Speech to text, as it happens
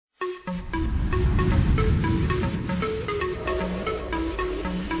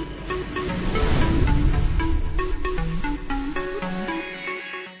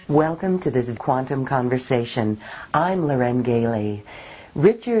Welcome to this Quantum Conversation. I'm Loren Gailey.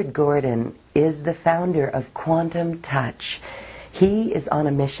 Richard Gordon is the founder of Quantum Touch. He is on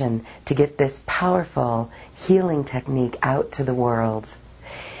a mission to get this powerful healing technique out to the world.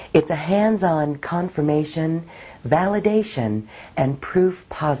 It's a hands-on confirmation, validation, and proof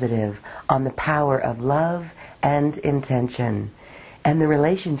positive on the power of love and intention, and the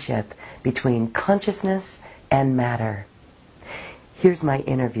relationship between consciousness and matter. Here's my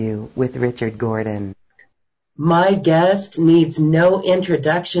interview with Richard Gordon. My guest needs no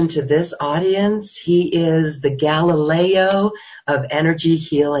introduction to this audience. He is the Galileo of energy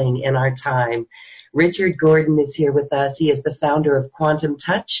healing in our time. Richard Gordon is here with us. He is the founder of Quantum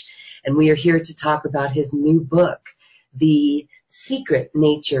Touch, and we are here to talk about his new book, The Secret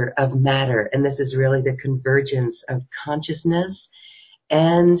Nature of Matter. And this is really the convergence of consciousness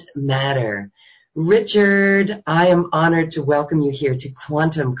and matter. Richard, I am honored to welcome you here to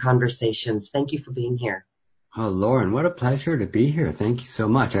Quantum Conversations. Thank you for being here. Oh, Lauren, what a pleasure to be here. Thank you so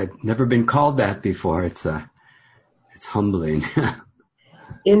much. I've never been called that before. It's humbling.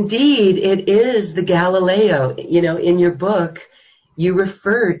 Indeed, it is the Galileo. You know, in your book, you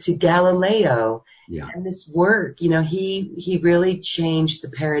refer to Galileo and this work. You know, he really changed the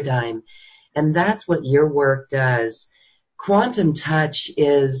paradigm. And that's what your work does. Quantum Touch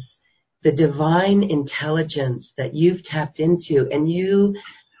is the divine intelligence that you've tapped into, and you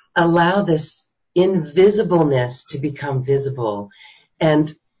allow this invisibleness to become visible.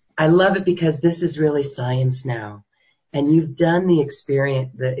 And I love it because this is really science now. And you've done the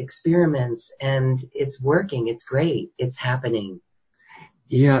experiments, and it's working. It's great. It's happening.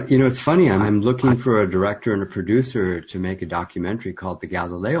 Yeah, you know, it's funny. I'm looking for a director and a producer to make a documentary called The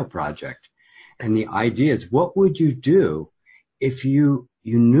Galileo Project. And the idea is, what would you do if you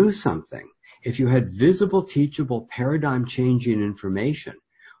knew something? If you had visible, teachable, paradigm-changing information,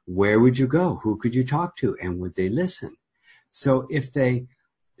 where would you go? Who could you talk to? And would they listen? So if they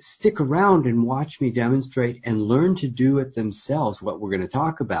stick around and watch me demonstrate and learn to do it themselves, what we're going to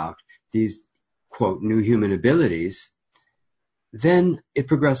talk about, these, quote, new human abilities, then it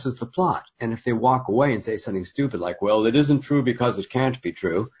progresses the plot. And if they walk away and say something stupid like, well, it isn't true because it can't be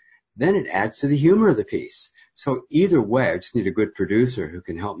true, then it adds to the humor of the piece. So either way, I just need a good producer who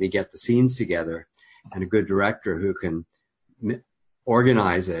can help me get the scenes together and a good director who can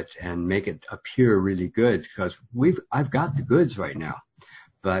organize it and make it appear really good, because I've got the goods right now,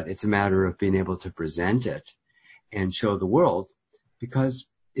 but it's a matter of being able to present it and show the world, because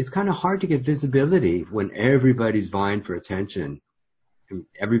it's kind of hard to get visibility when everybody's vying for attention.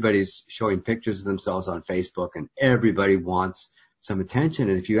 Everybody's showing pictures of themselves on Facebook and everybody wants some attention.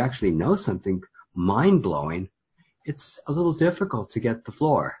 And if you actually know something mind-blowing, it's a little difficult to get the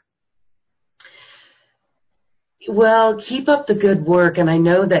floor. Well, keep up the good work. And I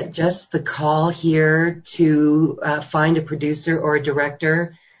know that just the call here to find a producer or a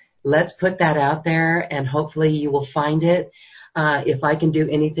director, let's put that out there, and hopefully you will find it. If I can do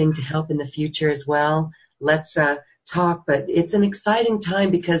anything to help in the future as well, let's talk. But it's an exciting time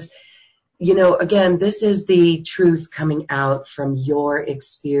because, you know, again, this is the truth coming out from your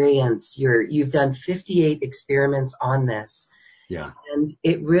experience. You've done 58 experiments on this. Yeah. And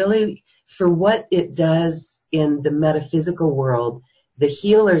it really, for what it does in the metaphysical world, the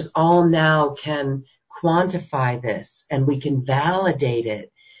healers all now can quantify this, and we can validate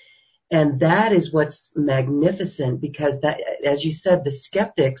it. And that is what's magnificent, because that, as you said, the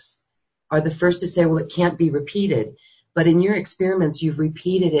skeptics are the first to say, well, it can't be repeated. But in your experiments, you've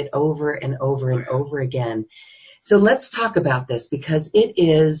repeated it over and over and over again. So let's talk about this, because it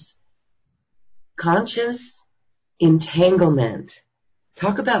is conscious entanglement.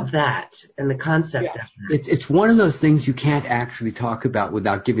 Talk about that and the concept of that. It's one of those things you can't actually talk about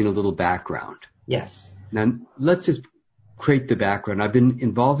without giving a little background. Yes. Now, let's just create the background. I've been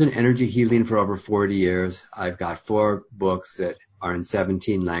involved in energy healing for over 40 years. I've got 4 books that are in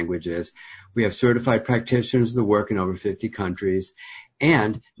 17 languages. We have certified practitioners that work in over 50 countries.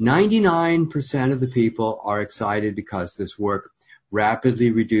 And 99% of the people are excited because this work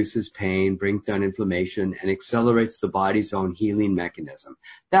rapidly reduces pain, brings down inflammation, and accelerates the body's own healing mechanism.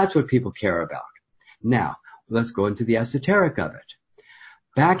 That's what people care about. Now, let's go into the esoteric of it.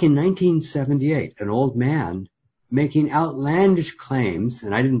 Back in 1978, an old man making outlandish claims,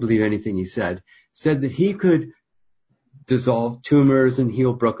 and I didn't believe anything he said that he could dissolve tumors and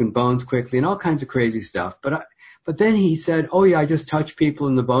heal broken bones quickly and all kinds of crazy stuff. But then he said, oh yeah, I just touch people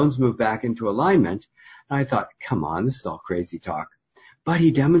and the bones move back into alignment. And I thought, come on, this is all crazy talk. But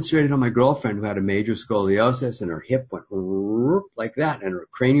he demonstrated on my girlfriend, who had a major scoliosis, and her hip went like that, and her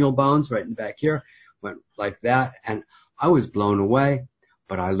cranial bones right in the back here went like that. And I was blown away.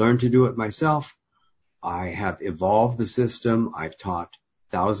 but I learned to do it myself. I have evolved the system. I've taught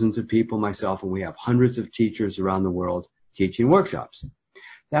thousands of people myself, and we have hundreds of teachers around the world teaching workshops.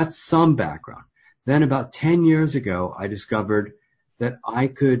 That's some background. Then about 10 years ago, I discovered that I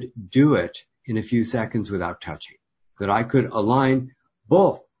could do it in a few seconds without touching, that I could align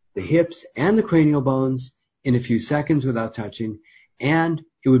both the hips and the cranial bones in a few seconds without touching, and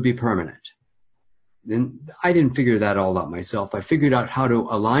it would be permanent. Then I didn't figure that all out myself. I figured out how to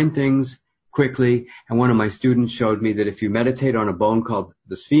align things quickly, and one of my students showed me that if you meditate on a bone called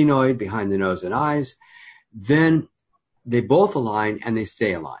the sphenoid behind the nose and eyes, then they both align and they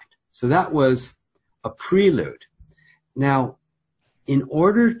stay aligned. So that was a prelude. Now, in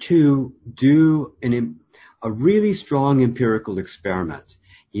order to do a really strong empirical experiment,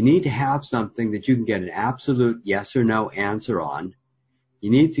 you need to have something that you can get an absolute yes or no answer on. You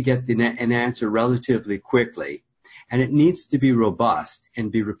need to get an answer relatively quickly, and it needs to be robust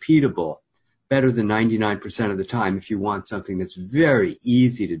and be repeatable better than 99% of the time if you want something that's very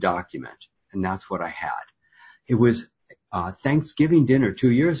easy to document. And that's what I had. It was Thanksgiving dinner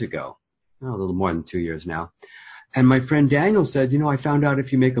 2 years ago, a little more than 2 years now. And my friend Daniel said, I found out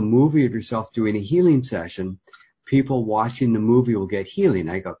if you make a movie of yourself doing a healing session, people watching the movie will get healing.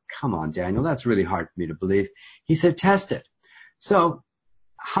 I go, come on, Daniel, that's really hard for me to believe. He said, test it. So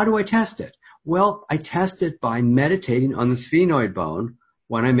how do I test it? Well, I test it by meditating on the sphenoid bone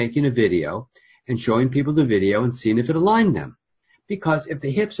when I'm making a video and showing people the video and seeing if it aligned them. Because if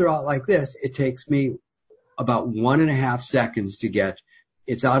the hips are out like this, it takes me about 1.5 seconds to get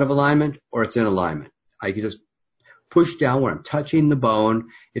it's out of alignment or it's in alignment. I can just push down where I'm touching the bone.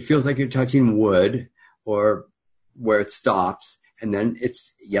 It feels like you're touching wood or where it stops, and then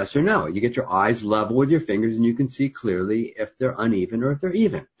it's yes or no. You get your eyes level with your fingers and you can see clearly if they're uneven or if they're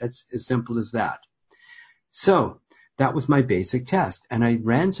even. That's as simple as that. So that was my basic test. And I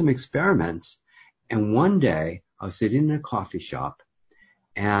ran some experiments, and one day I was sitting in a coffee shop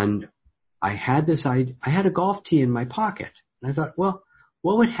and I had a golf tee in my pocket. And I thought, well,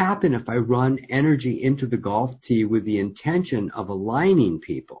 what would happen if I run energy into the golf tee with the intention of aligning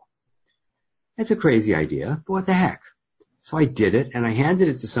people? It's a crazy idea, but what the heck? So I did it, and I handed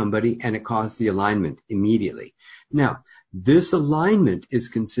it to somebody, and it caused the alignment immediately. Now, this alignment is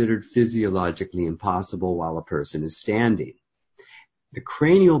considered physiologically impossible while a person is standing. The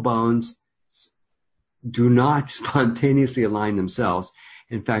cranial bones do not spontaneously align themselves.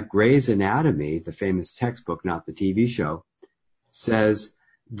 In fact, Gray's Anatomy, the famous textbook, not the TV show, says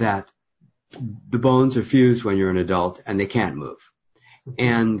that the bones are fused when you're an adult and they can't move.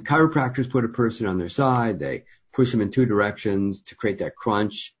 And chiropractors put a person on their side, they push them in two directions to create that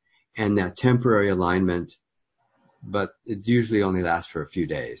crunch and that temporary alignment, but it usually only lasts for a few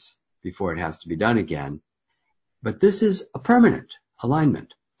days before it has to be done again. But this is a permanent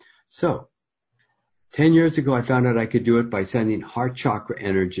alignment. So 10 years ago, I found out I could do it by sending heart chakra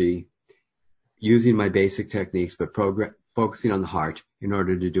energy using my basic techniques, but focusing on the heart in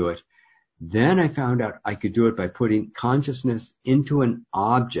order to do it. Then I found out I could do it by putting consciousness into an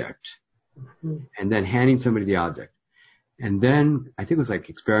object and then handing somebody the object. And then I think it was like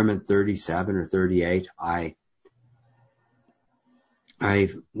experiment 37 or 38. I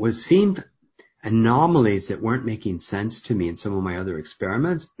was seeing anomalies that weren't making sense to me in some of my other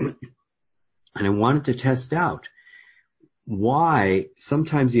experiments. And I wanted to test out why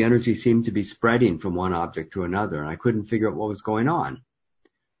sometimes the energy seemed to be spreading from one object to another, and I couldn't figure out what was going on.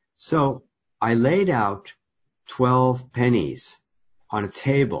 So I laid out 12 pennies on a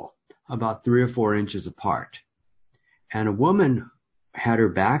table about 3 or 4 inches apart. And a woman had her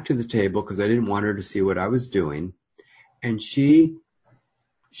back to the table because I didn't want her to see what I was doing. And she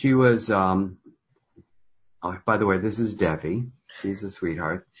was, by the way, this is Debbie. She's a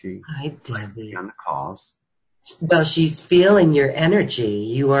sweetheart. Hi, Debbie. On the calls. Well, she's feeling your energy.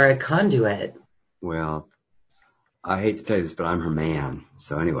 You are a conduit. Well, I hate to tell you this, but I'm her man.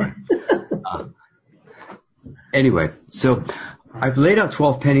 So anyway. So I've laid out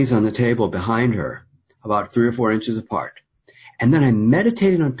 12 pennies on the table behind her, about 3 or 4 inches apart. And then I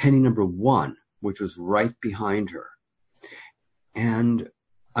meditated on penny number 1, which was right behind her. And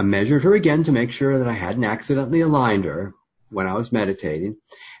I measured her again to make sure that I hadn't accidentally aligned her when I was meditating.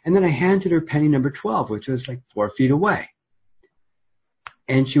 And then I handed her penny number 12, which was like 4 feet away.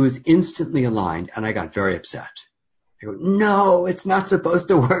 And she was instantly aligned, and I got very upset. I go, no, it's not supposed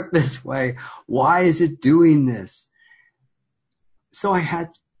to work this way. Why is it doing this? So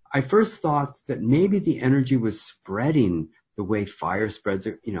I first thought that maybe the energy was spreading the way fire spreads,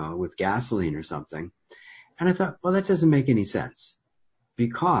 with gasoline or something. And I thought, well, that doesn't make any sense,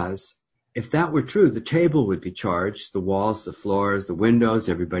 because if that were true, the table would be charged, the walls, the floors, the windows,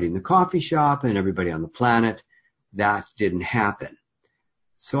 everybody in the coffee shop, and everybody on the planet. That didn't happen.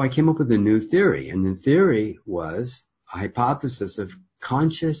 So I came up with a new theory, and the theory was a hypothesis of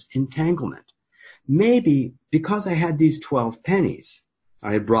conscious entanglement. Maybe because I had these 12 pennies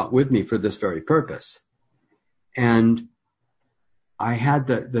I had brought with me for this very purpose, and I had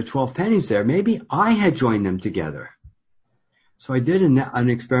the 12 pennies there, maybe I had joined them together. So I did an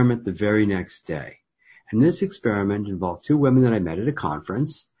experiment the very next day. And this experiment involved two women that I met at a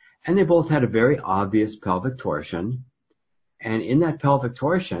conference, and they both had a very obvious pelvic torsion. And in that pelvic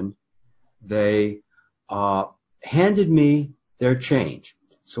torsion, they handed me their change.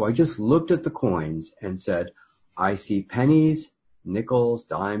 So I just looked at the coins and said, I see pennies, nickels,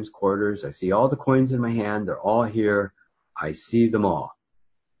 dimes, quarters. I see all the coins in my hand. They're all here. I see them all.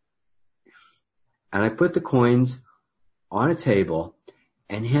 And I put the coins on a table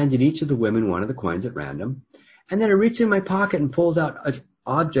and handed each of the women one of the coins at random. And then I reached in my pocket and pulled out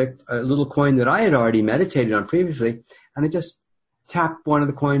a little coin that I had already meditated on previously. And I just tapped one of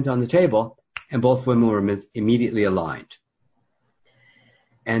the coins on the table, and both women were immediately aligned.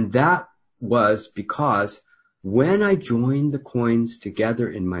 And that was because when I joined the coins together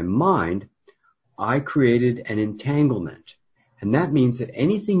in my mind, I created an entanglement. And that means that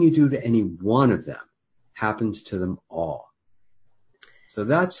anything you do to any one of them happens to them all. So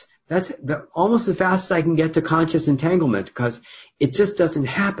that's almost the fastest I can get to conscious entanglement, because it just doesn't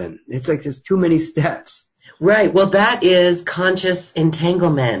happen. It's like there's too many steps. Right. Well, that is conscious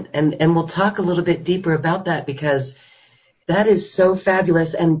entanglement. And we'll talk a little bit deeper about that, because that is so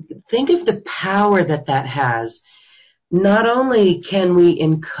fabulous. And think of the power that has. Not only can we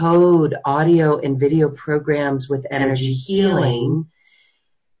encode audio and video programs with energy healing,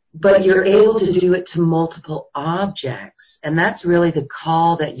 but you're able to do it to multiple objects. And that's really the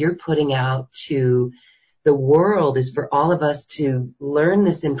call that you're putting out to the world, is for all of us to learn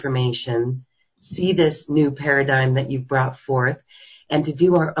this information, see this new paradigm that you've brought forth, and to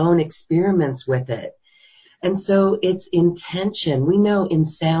do our own experiments with it. And so it's intention. We know in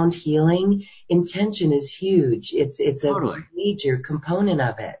sound healing, intention is huge. It's Totally. A major component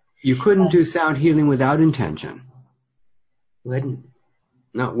of it. You couldn't do sound healing without intention. Wouldn't.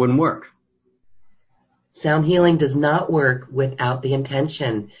 No, it wouldn't work. Sound healing does not work without the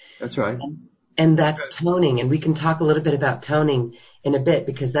intention. That's right. And that's toning. And we can talk a little bit about toning in a bit,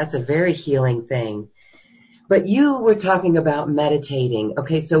 because that's a very healing thing. But you were talking about meditating.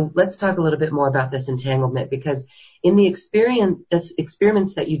 Okay, so let's talk a little bit more about this entanglement, because in the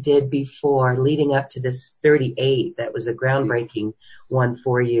experiments that you did before, leading up to this 38, that was a groundbreaking one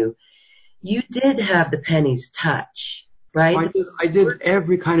for you, you did have the pennies touch, right? I did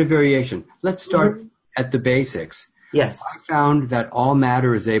every kind of variation. Let's start at the basics. Yes. I found that all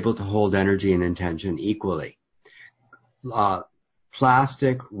matter is able to hold energy and intention equally.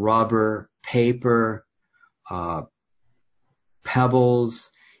 Plastic, rubber, paper, pebbles,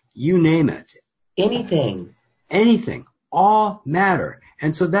 you name it. Anything, all matter.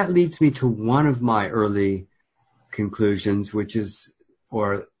 And so that leads me to one of my early conclusions,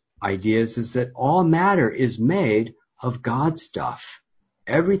 or ideas, is that all matter is made of God stuff.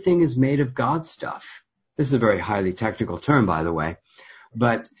 Everything is made of God stuff. This is a very highly technical term, by the way.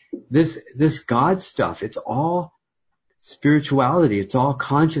 But this God stuff, it's all spirituality. It's all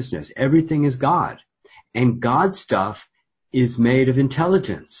consciousness. Everything is God. And God stuff is made of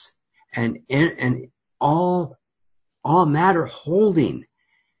intelligence. And all matter holding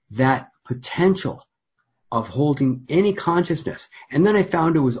that potential of holding any consciousness. And then I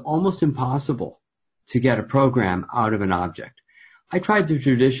found it was almost impossible to get a program out of an object. I tried the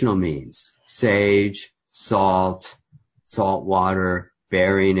traditional means: sage, salt water,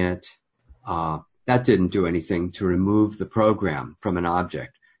 burying it. That didn't do anything to remove the program from an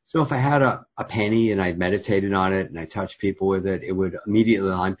object. So if I had a penny and I meditated on it and I touched people with it, it would immediately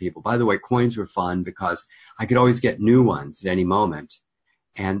align people. By the way, coins were fun because I could always get new ones at any moment,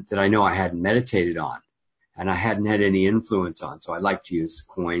 and that I know I hadn't meditated on and I hadn't had any influence on. So I liked to use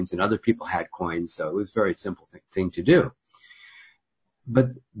coins, and other people had coins, so it was a very simple thing to do. But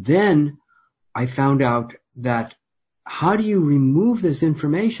then I found out that how do you remove this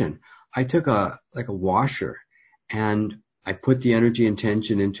information? I took a washer and I put the energy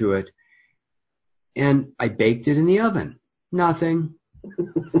intention into it and I baked it in the oven. Nothing.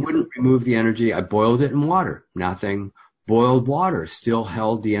 Wouldn't remove the energy. I boiled it in water. Nothing. Boiled water still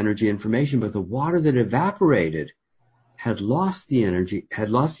held the energy information, but the water that evaporated had lost the energy, had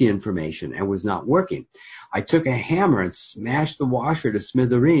lost the information, and was not working. I took a hammer and smashed the washer to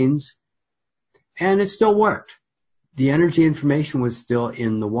smithereens, and it still worked. The energy information was still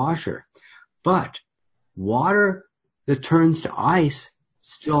in the washer. But water that turns to ice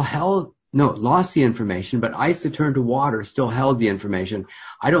lost the information, but ice that turned to water still held the information.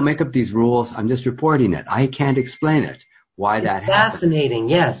 I don't make up these rules. I'm just reporting it. I can't explain it, why that happened. Fascinating,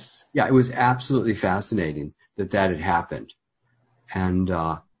 yes. Yeah, it was absolutely fascinating that had happened. And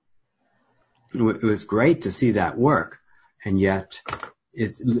it was great to see that work. And yet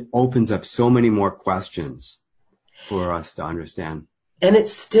it opens up so many more questions for us to understand. And it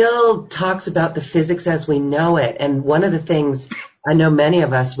still talks about the physics as we know it. And one of the things I know many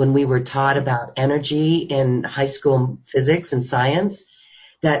of us, when we were taught about energy in high school physics and science,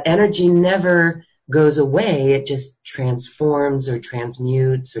 that energy never goes away. It just transforms or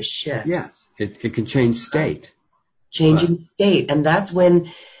transmutes or shifts. Yes, it can change state. Changing state. And that's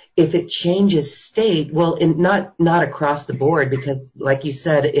when, if it changes state, well, not across the board, because like you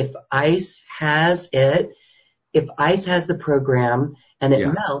said, if ice has the program and it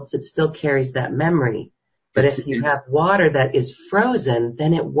melts, it still carries that memory. But if you have water that is frozen,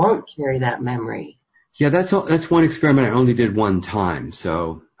 then it won't carry that memory. Yeah, that's one experiment I only did one time.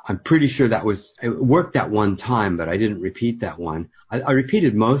 So I'm pretty sure it worked that one time, but I didn't repeat that one. I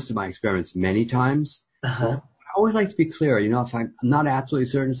repeated most of my experiments many times. Uh-huh. I always like to be clear, if I'm not absolutely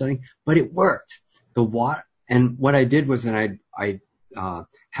certain of something, but it worked. And what I did was, I'd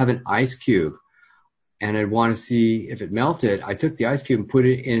have an ice cube, and I'd want to see if it melted. I took the ice cube and put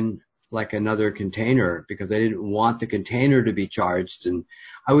it in like another container because I didn't want the container to be charged. And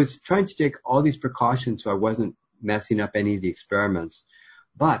I was trying to take all these precautions so I wasn't messing up any of the experiments.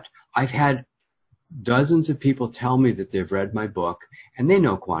 But I've had dozens of people tell me that they've read my book and they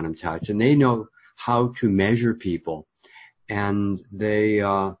know quantum touch and they know how to measure people. And they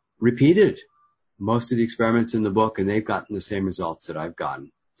repeated most of the experiments in the book, and they've gotten the same results that I've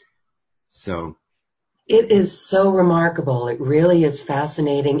gotten. So it is so remarkable. It really is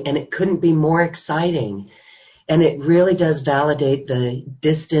fascinating, and it couldn't be more exciting. And it really does validate the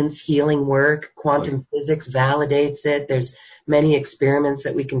distance healing work. Quantum physics validates it. There's many experiments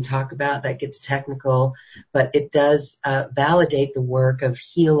that we can talk about that gets technical, but it does validate the work of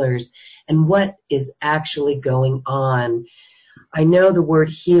healers and what is actually going on. I know the word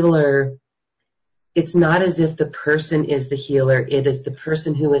healer, it's not as if the person is the healer. It is the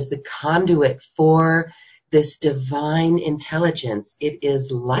person who is the conduit for this divine intelligence. It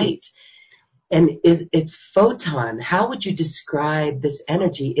is light. And it's photon. How would you describe this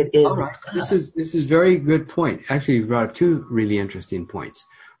energy? It is. All right. This is very good point. Actually, you brought up two really interesting points.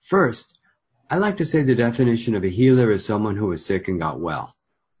 First, I like to say the definition of a healer is someone who is sick and got well.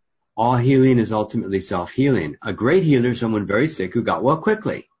 All healing is ultimately self-healing. A great healer is someone very sick who got well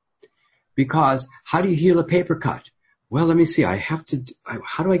quickly. Because how do you heal a paper cut? Well, let me see. How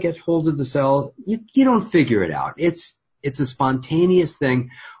do I get hold of the cell? You don't figure it out. It's a spontaneous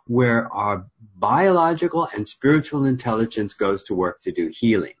thing where our biological and spiritual intelligence goes to work to do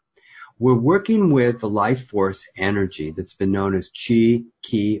healing. We're working with the life force energy that's been known as chi,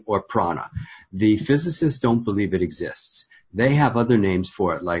 ki, or prana. The physicists don't believe it exists. They have other names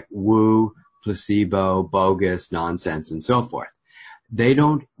for it like woo, placebo, bogus, nonsense, and so forth. They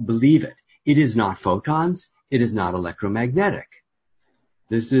don't believe it. It is not photons. It is not electromagnetic.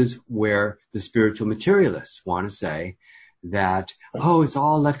 This is where the spiritual materialists want to say that, it's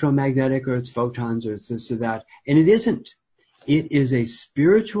all electromagnetic or it's photons or it's this or that. And it isn't. It is a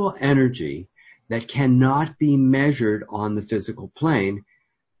spiritual energy that cannot be measured on the physical plane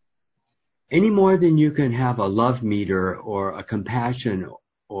any more than you can have a love meter or a compassion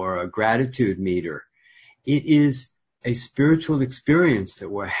or a gratitude meter. It is a spiritual experience that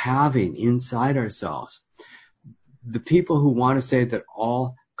we're having inside ourselves. The people who want to say that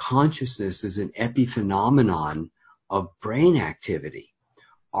all consciousness is an epiphenomenon of brain activity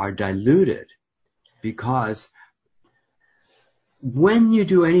are diluted, because when you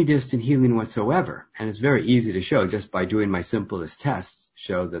do any distant healing whatsoever, and it's very easy to show just by doing my simplest tests,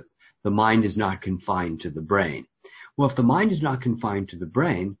 show that the mind is not confined to the brain. Well, if the mind is not confined to the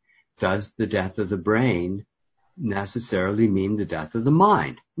brain, does the death of the brain necessarily mean the death of the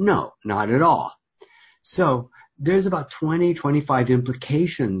mind? No, not at all. So there's about 25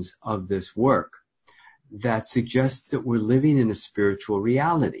 implications of this work that suggests that we're living in a spiritual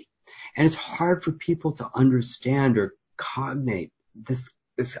reality. And it's hard for people to understand or cognate this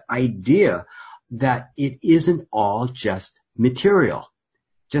idea that it isn't all just material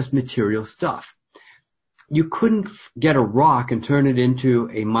stuff. You couldn't get a rock and turn it into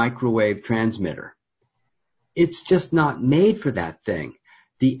a microwave transmitter. It's just not made for that thing.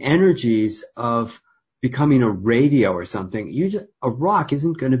 The energies of becoming a radio or something, a rock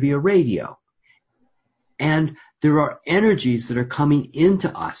isn't going to be a radio. And there are energies that are coming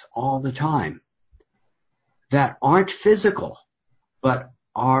into us all the time that aren't physical, but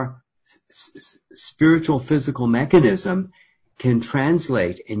our spiritual physical mechanism can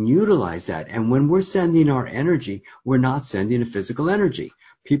translate and utilize that. And when we're sending our energy, we're not sending a physical energy.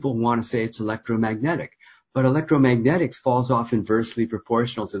 People want to say it's electromagnetic, but electromagnetics falls off inversely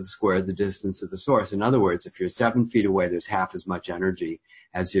proportional to the square of the distance of the source. In other words, if you're 7 feet away, there's half as much energy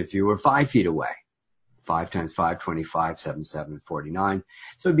as if you were 5 feet away. 5 times 5, 25, 7, 7, 49.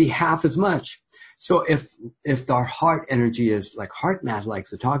 So it'd be half as much. So if our heart energy is, like HeartMath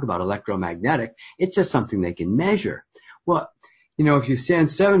likes to talk about, electromagnetic, it's just something they can measure. Well, you know, if you stand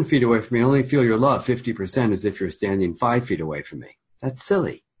 7 feet away from me, only feel your love 50% as if you're standing 5 feet away from me. That's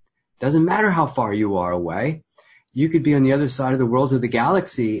silly. Doesn't matter how far you are away. You could be on the other side of the world of the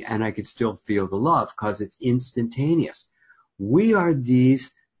galaxy and I could still feel the love because it's instantaneous. We are these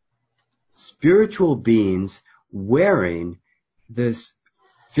spiritual beings wearing this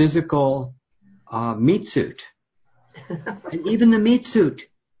physical meat suit. And even the meat suit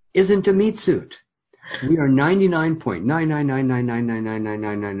isn't a meat suit. We are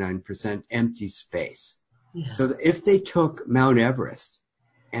 99.999999999% empty space. Yeah. So that if they took Mount Everest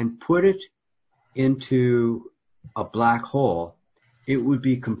and put it into a black hole, it would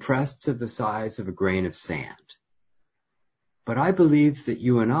be compressed to the size of a grain of sand. But I believe that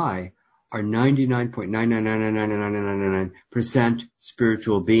you and I are 99.9999999%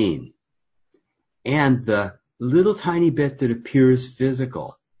 spiritual being. And the little tiny bit that appears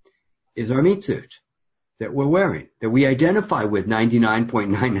physical is our meat suit that we're wearing, that we identify with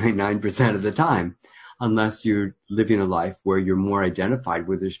 99.999% of the time, unless you're living a life where you're more identified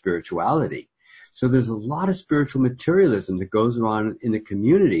with your spirituality. So there's a lot of spiritual materialism that goes around in the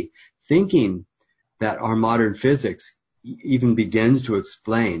community, thinking that our modern physics even begins to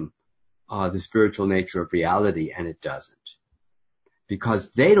explain the spiritual nature of reality, and it doesn't.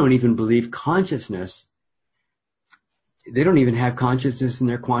 Because they don't even believe consciousness. They don't even have consciousness in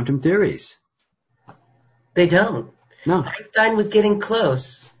their quantum theories. They don't. No. Einstein was getting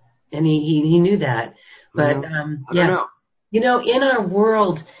close, and he knew that. But I don't yeah, know. You know, in our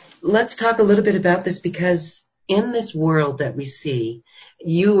world, let's talk a little bit about this, because in this world that we see,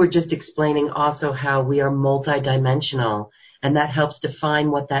 you were just explaining also how we are multidimensional, and that helps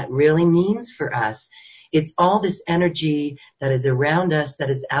define what that really means for us. It's all this energy that is around us, that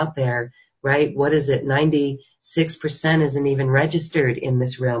is out there, right? What is it? 96% isn't even registered in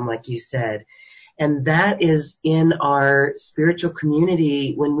this realm, like you said. And that is in our spiritual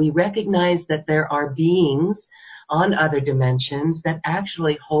community when we recognize that there are beings on other dimensions that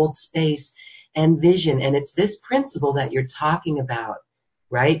actually hold space and vision. And it's this principle that you're talking about,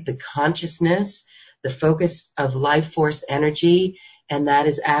 right? The consciousness, the focus of life force energy, and that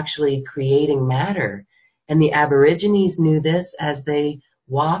is actually creating matter. And the Aborigines knew this as they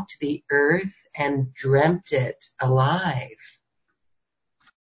walked the earth and dreamt it alive.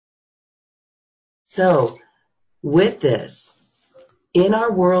 So, with this, in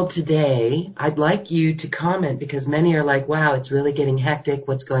our world today, I'd like you to comment, because many are like, wow, it's really getting hectic.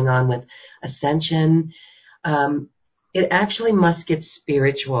 What's going on with ascension? It actually must get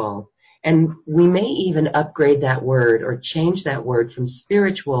spiritual. And we may even upgrade that word or change that word from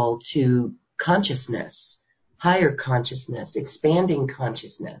spiritual to consciousness, higher consciousness, expanding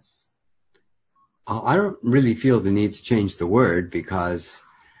consciousness. I don't really feel the need to change the word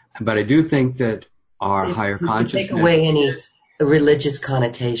but I do think that our higher consciousness... Take away any religious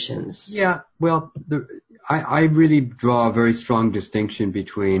connotations. Yeah, well, I really draw a very strong distinction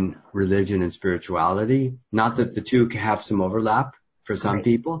between religion and spirituality. Not that the two have some overlap for some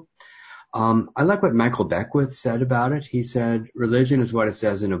people. I like what Michael Beckwith said about it. He said, religion is what it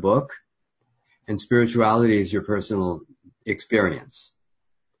says in a book, and spirituality is your personal experience.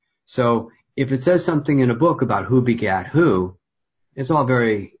 So if it says something in a book about who begat who, it's all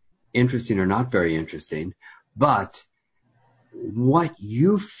very interesting or not very interesting, but what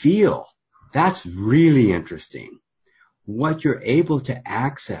you feel, that's really interesting. What you're able to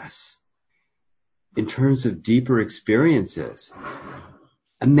access in terms of deeper experiences.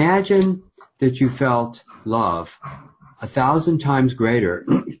 Imagine that you felt love 1,000 times greater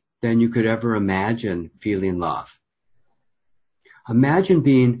than you could ever imagine feeling love. Imagine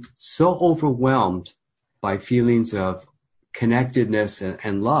being so overwhelmed by feelings of connectedness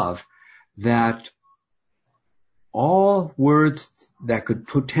and love that all words that could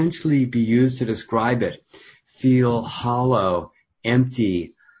potentially be used to describe it feel hollow,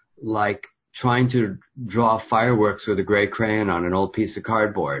 empty, like trying to draw fireworks with a gray crayon on an old piece of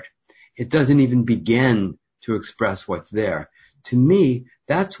cardboard. It doesn't even begin to express what's there. to me,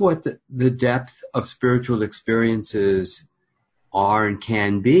 that's what the depth of spiritual experiences are and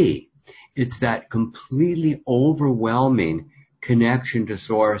can be. It's that completely overwhelming connection to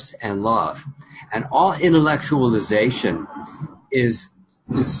source and love. And all intellectualization is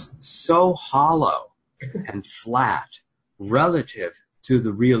so hollow and flat relative to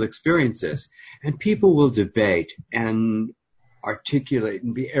the real experiences. And people will debate and articulate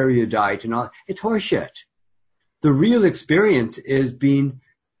and be erudite and all. It's horseshit. The real experience is being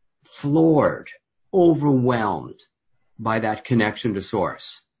floored, overwhelmed by that connection to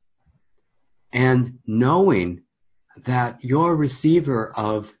source. And knowing that your receiver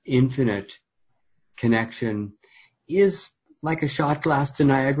of infinite connection is like a shot glass to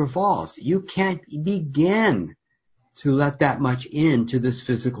Niagara Falls. You can't begin to let that much into this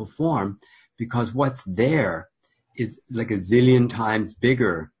physical form because what's there is like a zillion times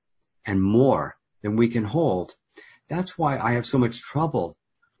bigger and more than we can hold. That's why I have so much trouble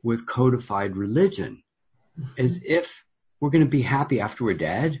with codified religion, as if we're going to be happy after we're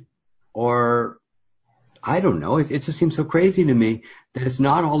dead, or I don't know. It just seems so crazy to me that it's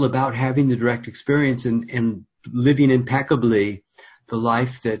not all about having the direct experience and living impeccably the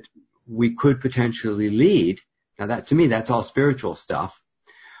life that we could potentially lead. Now that, to me, that's all spiritual stuff.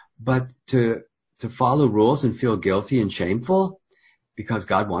 But to follow rules and feel guilty and shameful because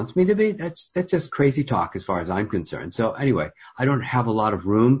God wants me to be, that's just crazy talk as far as I'm concerned. So anyway, I don't have a lot of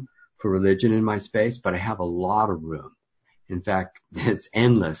room for religion in my space, but I have a lot of room. In fact, there's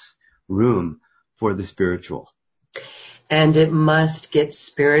endless room for the spiritual. And it must get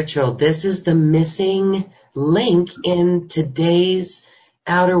spiritual. This is the missing link in today's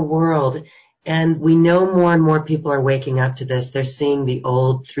outer world. And we know more and more people are waking up to this. They're seeing the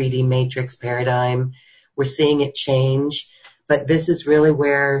old 3D matrix paradigm. We're seeing it change. But this is really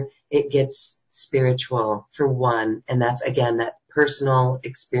where it gets spiritual, for one. And that's, again, that personal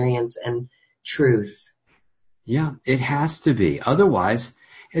experience and truth. Yeah, it has to be. Otherwise,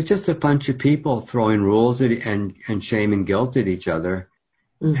 it's just a bunch of people throwing rules at, and shame and guilt at each other,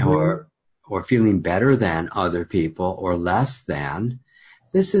 or feeling better than other people or less than.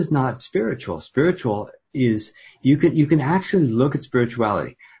 This is not spiritual. Spiritual is, you can actually look at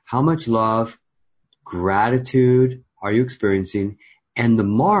spirituality. How much love, gratitude are you experiencing? And the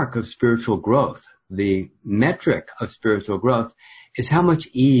mark of spiritual growth, the metric of spiritual growth, is how much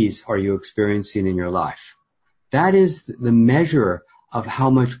ease are you experiencing in your life. That is the measure of how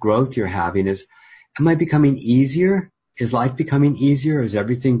much growth you're having. Is, am I becoming easier? Is life becoming easier? Is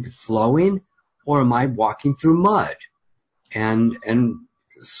everything flowing? Or am I walking through mud and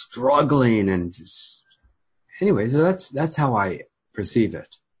struggling? And anyway, so that's how I perceive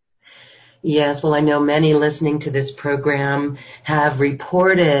it. Yes, well, I know many listening to this program have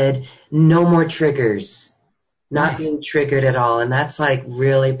reported no more triggers, not being triggered at all. And that's like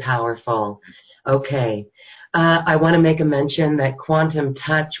really powerful. Okay. I want to make a mention that Quantum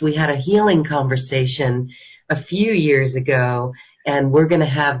Touch, we had a healing conversation a few years ago, and we're going to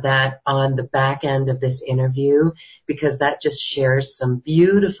have that on the back end of this interview because that just shares some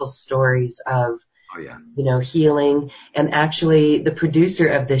beautiful stories of, healing. And actually, the producer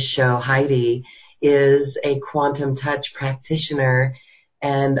of this show, Heidi, is a Quantum Touch practitioner.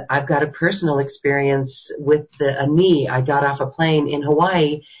 And I've got a personal experience with a knee. I got off a plane in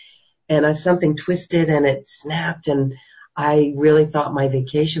Hawaii and something twisted and it snapped, and I really thought my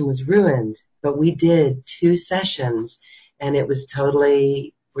vacation was ruined. But we did 2 sessions and it was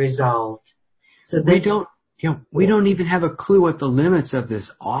totally resolved. So we don't even have a clue what the limits of this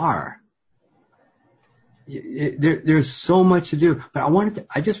are. There's so much to do. But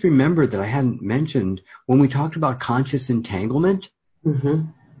I just remembered that I hadn't mentioned when we talked about conscious entanglement.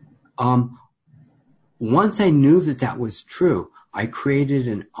 Once I knew that was true, I created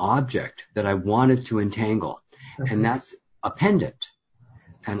an object that I wanted to entangle. Okay. And that's a pendant.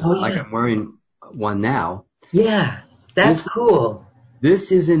 And I'm wearing one now. Yeah, that's cool.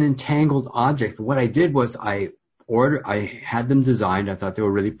 This is an entangled object. What I did was I had them designed. I thought they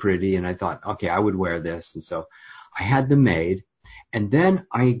were really pretty, and I thought, okay, I would wear this. And so I had them made, and then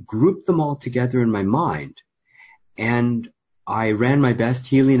I grouped them all together in my mind, and I ran my best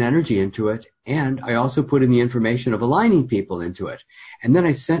healing energy into it, and I also put in the information of aligning people into it. And then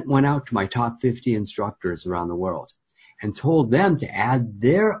I sent one out to my top 50 instructors around the world and told them to add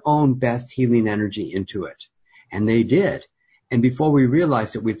their own best healing energy into it. And they did. And before we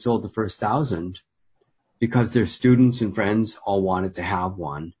realized it, we'd sold the first 1,000 because their students and friends all wanted to have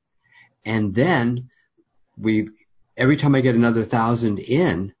one. And then every time I get another 1,000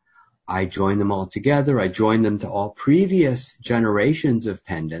 in, I join them all together. I join them to all previous generations of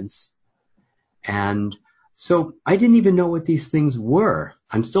pendants. And So I didn't even know what these things were.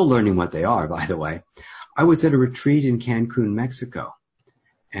 I'm still learning what they are, by the way. I was at a retreat in Cancun, Mexico.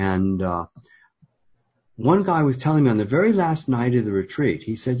 And one guy was telling me on the very last night of the retreat,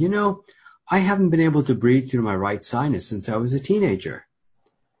 he said, I haven't been able to breathe through my right sinus since I was a teenager.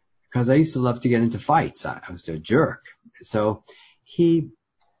 Because I used to love to get into fights. I was a jerk. So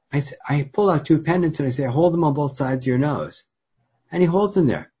I pull out 2 pendants and I say, hold them on both sides of your nose. And he holds them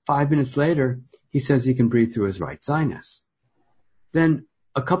there. 5 minutes later, he says he can breathe through his right sinus. Then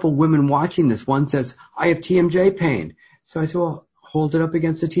a couple women watching this, one says, I have TMJ pain. So I said, well, hold it up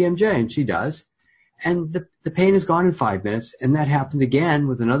against the TMJ. And she does. And the pain is gone in 5 minutes. And that happened again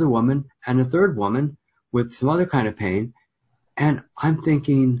with another woman and a third woman with some other kind of pain. And I'm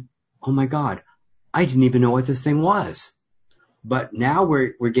thinking, oh my God, I didn't even know what this thing was. But now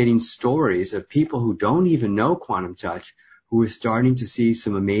we're getting stories of people who don't even know quantum touch who are starting to see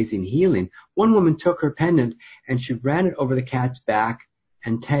some amazing healing. One woman took her pendant and she ran it over the cat's back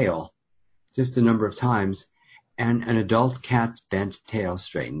and tail just a number of times, and an adult cat's bent tail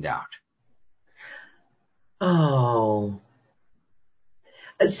straightened out. Oh.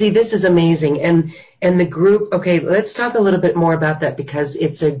 See, this is amazing. And the group, okay, let's talk a little bit more about that, because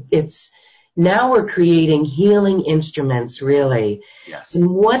it's now we're creating healing instruments, really. Yes. And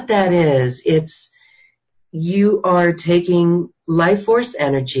what that is, you are taking life force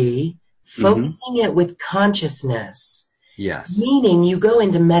energy, focusing it with consciousness. Yes. Meaning you go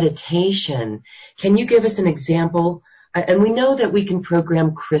into meditation. Can you give us an example? And we know that we can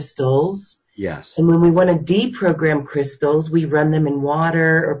program crystals. Yes. And when we want to deprogram crystals, we run them in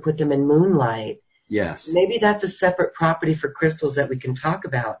water or put them in moonlight. Yes. Maybe that's a separate property for crystals that we can talk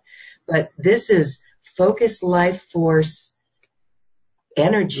about. But this is focused life force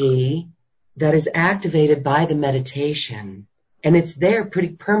energy that is activated by the meditation. And it's there pretty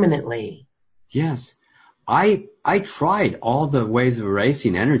permanently. Yes. I tried all the ways of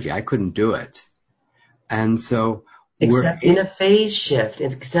erasing energy. I couldn't do it. And so except in a phase shift,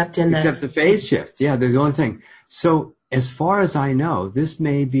 except the phase shift. Yeah, there's the only thing. So as far as I know, this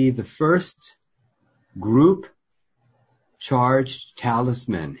may be the first group charged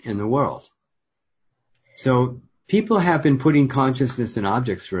talisman in the world. So people have been putting consciousness in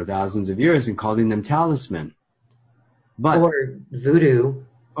objects for thousands of years and calling them talisman. Or voodoo.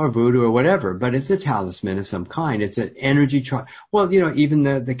 Or voodoo or whatever, but it's a talisman of some kind. It's an energy charge. Well, even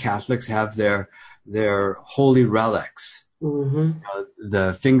the Catholics have their holy relics. Mm-hmm.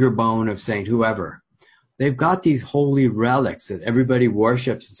 The finger bone of Saint whoever. They've got these holy relics that everybody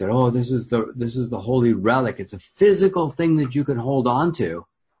worships and said, oh, this is the holy relic. It's a physical thing that you can hold on to.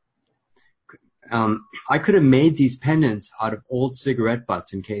 I could have made these pendants out of old cigarette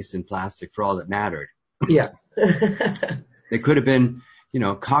butts encased in plastic for all that mattered. Yeah. They could have been,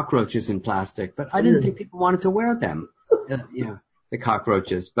 cockroaches in plastic, but I didn't think people wanted to wear them. The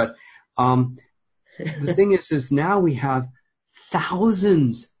cockroaches. But the thing is now we have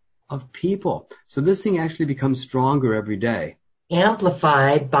thousands of people. So this thing actually becomes stronger every day.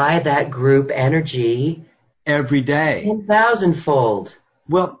 Amplified by that group energy. Every day. 10,000-fold.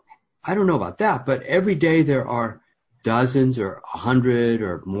 Well, I don't know about that, but every day there are dozens or 100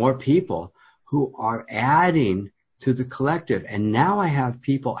 or more people who are adding to the collective. And now I have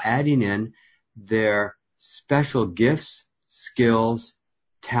people adding in their special gifts, skills,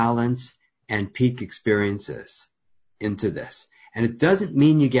 talents, and peak experiences into this. And it doesn't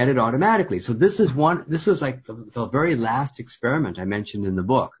mean you get it automatically. So this was like the very last experiment I mentioned in the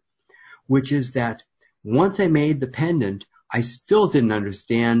book, which is that once I made the pendant, I still didn't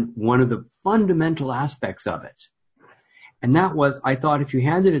understand one of the fundamental aspects of it. And that was, I thought if you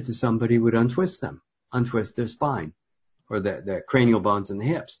handed it to somebody, it would untwist their spine or the cranial bones in the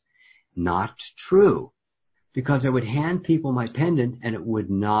hips. Not true. Because I would hand people my pendant and it would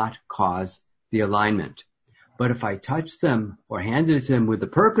not cause the alignment. But if I touched them or handed it to them with the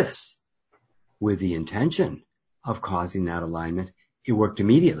purpose, with the intention of causing that alignment, it worked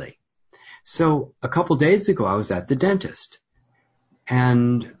immediately. So a couple days ago, I was at the dentist.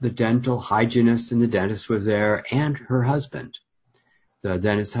 And the dental hygienist and the dentist was there, and her husband, the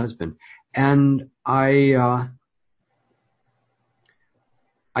dentist's husband. And I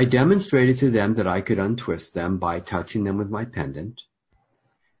demonstrated to them that I could untwist them by touching them with my pendant.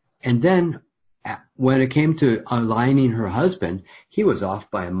 And then when it came to aligning her husband, he was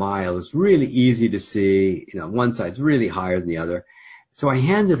off by a mile. It's really easy to see, one side's really higher than the other. So I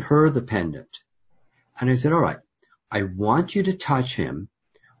handed her the pendant. And I said, all right, I want you to touch him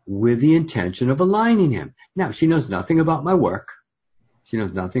with the intention of aligning him. Now, she knows nothing about my work. She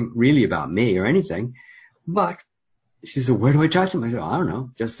knows nothing really about me or anything. But she said, where do I touch him? I said, I don't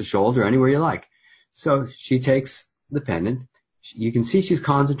know, just the shoulder, anywhere you like. So she takes the pendant. You can see she's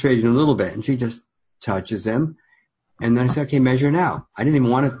concentrating a little bit, and she just touches him. And then I said, okay, measure now. I didn't even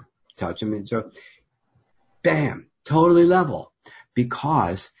want to touch him. And so, bam, totally level.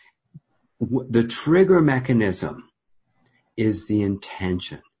 Because the trigger mechanism is the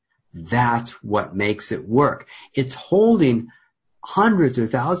intention. That's what makes it work. It's holding hundreds or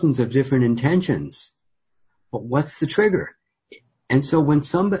thousands of different intentions. But what's the trigger? And so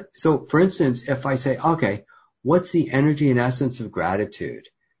for instance, if I say, okay, what's the energy and essence of gratitude?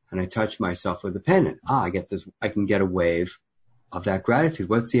 And I touch myself with a pendant. I can get a wave of that gratitude.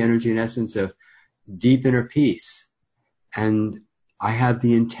 What's the energy and essence of deep inner peace? And I have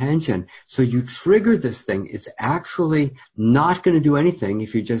the intention. So you trigger this thing. It's actually not going to do anything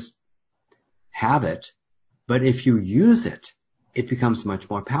if you just have it. But if you use it, it becomes much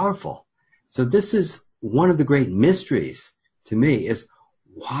more powerful. So this is one of the great mysteries to me is,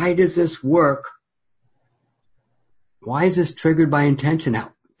 why does this work? Why is this triggered by intention?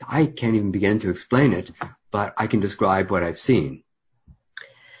 Now, I can't even begin to explain it, but I can describe what I've seen.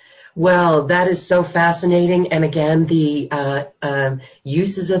 Well, that is so fascinating. And again, the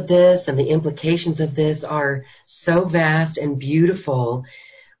uses of this and the implications of this are so vast and beautiful.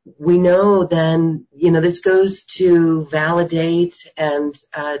 We know then, this goes to validate and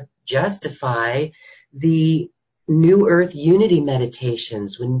justify the New Earth Unity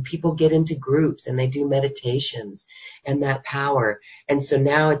meditations, when people get into groups and they do meditations and that power. And so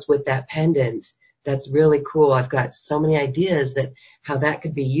now it's with that pendant. That's really cool. I've got so many ideas that how that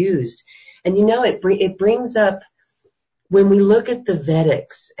could be used. And it brings up, when we look at the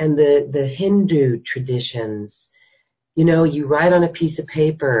Vedics and the Hindu traditions, you write on a piece of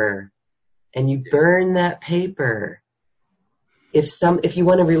paper and you burn that paper. If you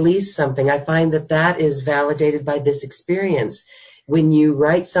want to release something, I find that is validated by this experience. When you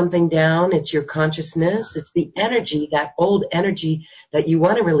write something down, it's your consciousness, it's the energy, that old energy that you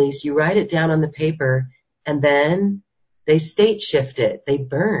want to release. You write it down on the paper, and then they state shift it. They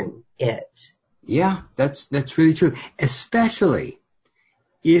burn it. Yeah, that's really true. Especially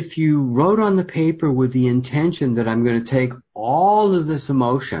if you wrote on the paper with the intention that I'm going to take all of this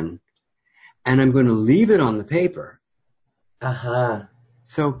emotion and I'm going to leave it on the paper. Uh-huh.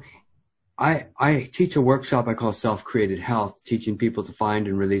 So I teach a workshop I call Self-Created Health, teaching people to find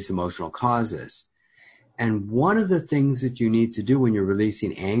and release emotional causes. And one of the things that you need to do when you're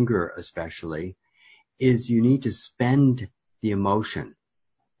releasing anger especially is you need to spend the emotion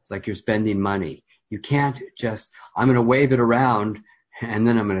like you're spending money. You can't just, I'm going to wave it around and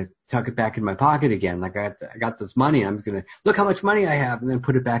then I'm going to tuck it back in my pocket again. Like I got this money, I'm just going to look how much money I have and then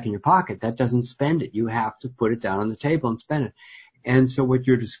put it back in your pocket. That doesn't spend it. You have to put it down on the table and spend it. And so what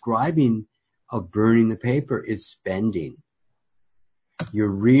you're describing of burning the paper is spending. You're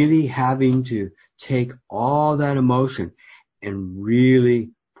really having to take all that emotion and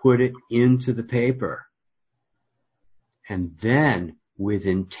really put it into the paper. And then with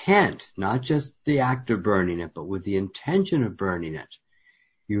intent, not just the act of burning it, but with the intention of burning it,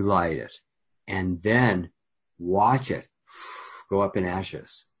 you light it. And then watch it go up in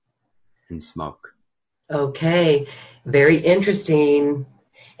ashes and smoke. Okay, very interesting.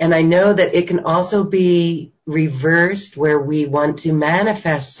 And I know that it can also be reversed, where we want to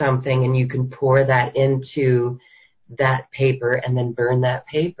manifest something and you can pour that into that paper and then burn that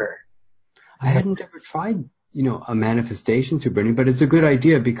paper. I hadn't ever tried, a manifestation through burning, but it's a good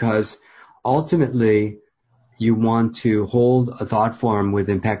idea because ultimately you want to hold a thought form with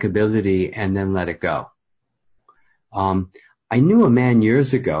impeccability and then let it go. I knew a man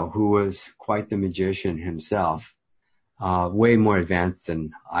years ago who was quite the magician himself, way more advanced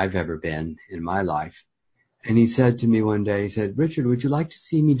than I've ever been in my life. And he said to me one day, he said, Richard, would you like to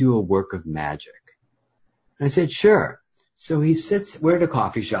see me do a work of magic? And I said, sure. So we're at a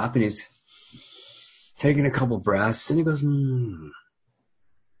coffee shop and he's taking a couple breaths and he goes,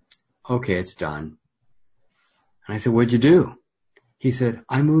 okay, it's done. And I said, what'd you do? He said,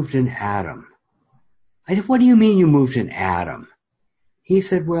 I moved an atom. I said, what do you mean you moved an atom? He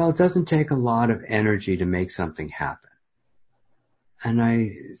said, well, it doesn't take a lot of energy to make something happen. And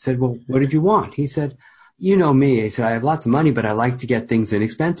I said, well, what did you want? He said, you know me. He said, I have lots of money, but I like to get things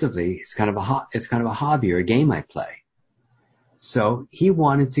inexpensively. It's kind of a hobby or a game I play. So he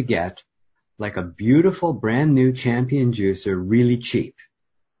wanted to get like a beautiful brand new Champion juicer really cheap.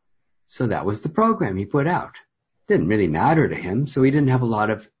 So that was the program he put out. Didn't really matter to him, so he didn't have a lot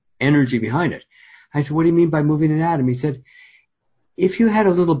of energy behind it. I said, what do you mean by moving an atom? He said, if you had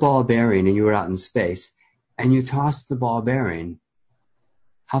a little ball bearing and you were out in space and you tossed the ball bearing,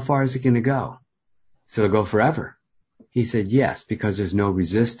 how far is it going to go? So it'll go forever. He said, yes, because there's no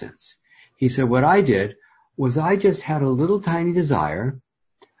resistance. He said, what I did was I just had a little tiny desire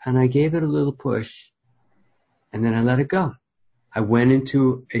and I gave it a little push and then I let it go. I went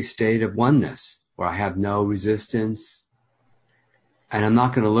into a state of oneness where I have no resistance and I'm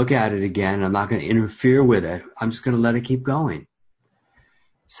not going to look at it again. I'm not going to interfere with it. I'm just going to let it keep going.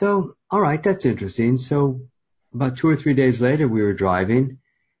 So, all right, that's interesting. So about 2 or 3 days later, we were driving and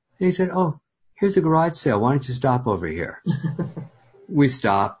he said, oh, here's a garage sale. Why don't you stop over here? We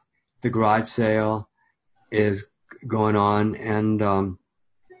stop. The garage sale is going on and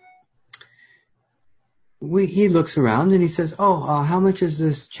he looks around and he says, how much is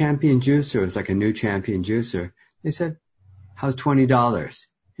this Champion juicer? It's like a new Champion juicer. They said, how's $20?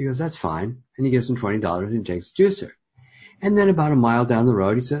 He goes, that's fine. And he gives him $20 and he takes the juicer. And then about a mile down the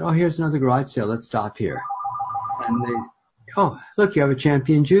road, he said, here's another garage sale. Let's stop here. And they, look, you have a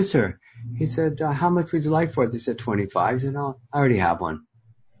Champion juicer. He said, how much would you like for it? They said, $25. He said, I already have one.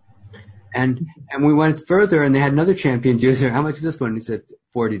 And we went further and they had another Champion juicer. How much is this one? He said,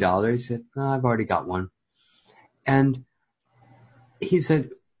 $40. He said, no, I've already got one. And he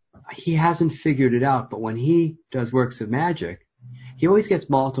said he hasn't figured it out, but when he does works of magic, he always gets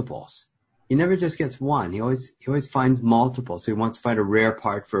multiples. He never just gets one. He always finds multiples. So he wants to find a rare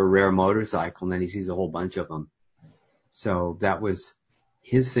part for a rare motorcycle, and then he sees a whole bunch of them. So that was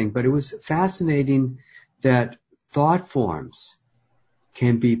his thing. But it was fascinating that thought forms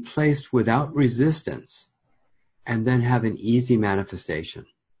can be placed without resistance and then have an easy manifestation.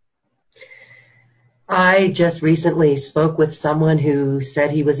 I just recently spoke with someone who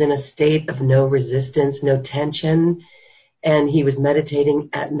said he was in a state of no resistance, no tension, and he was meditating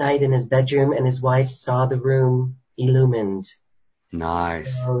at night in his bedroom, and his wife saw the room illumined.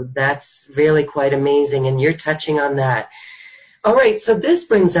 Nice. So that's really quite amazing, and you're touching on that. All right, so this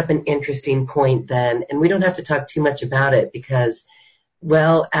brings up an interesting point then, and we don't have to talk too much about it because,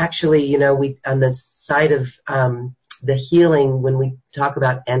 well, actually, we on the side of the healing, when we talk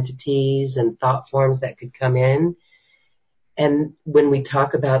about entities and thought forms that could come in, and when we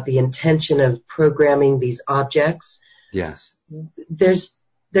talk about the intention of programming these objects, yes, there's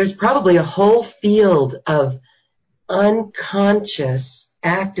probably a whole field of unconscious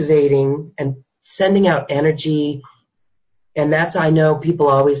activating and sending out energy, and that's, I know people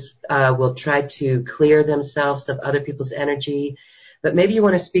always will try to clear themselves of other people's energy, but maybe you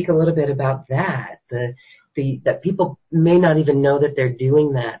want to speak a little bit about that, that people may not even know that they're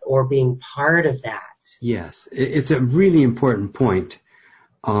doing that or being part of that. Yes, it's a really important point.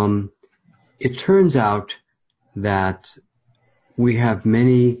 It turns out that we have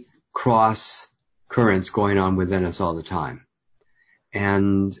many cross currents going on within us all the time.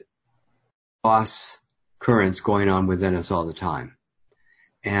 And cross currents going on within us all the time.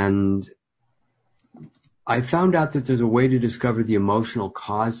 And I found out that there's a way to discover the emotional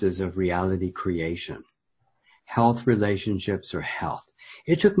causes of reality creation. Health, relationships, or health.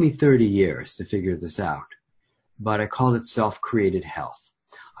 It took me 30 years to figure this out, but I call it self-created health.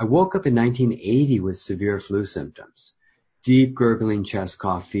 I woke up in 1980 with severe flu symptoms, deep gurgling chest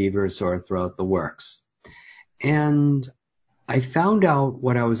cough, fever, sore throat, the works. And I found out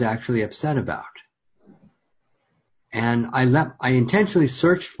what I was actually upset about. And I intentionally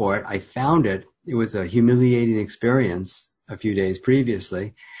searched for it. I found it. It was a humiliating experience a few days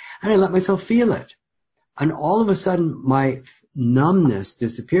previously, and I let myself feel it. And all of a sudden, my numbness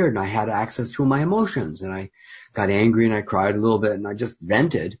disappeared, and I had access to my emotions. And I got angry, and I cried a little bit, and I just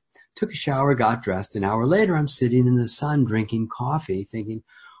vented, took a shower, got dressed. An hour later, I'm sitting in the sun drinking coffee, thinking,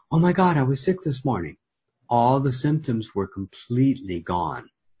 oh, my God, I was sick this morning. All the symptoms were completely gone.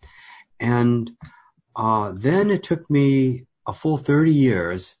 And then it took me a full 30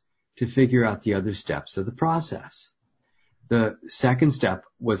 years to figure out the other steps of the process. The second step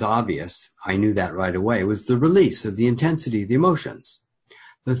was obvious. I knew that right away. It was the release of the intensity of the emotions.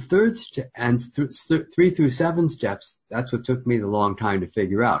 The third step, and 3 through 7 steps, that's what took me the long time to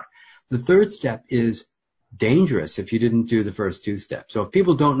figure out. The third step is dangerous if you didn't do the first 2 steps. So if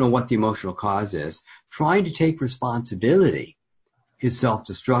people don't know what the emotional cause is, trying to take responsibility is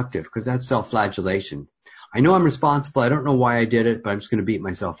self-destructive because that's self-flagellation. I know I'm responsible. I don't know why I did it, but I'm just going to beat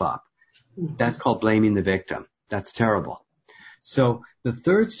myself up. That's called blaming the victim. That's terrible. So the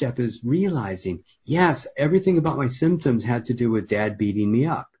third step is realizing, yes, everything about my symptoms had to do with Dad beating me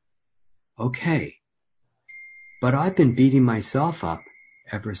up. Okay. But I've been beating myself up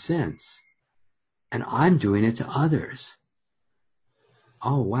ever since. And I'm doing it to others.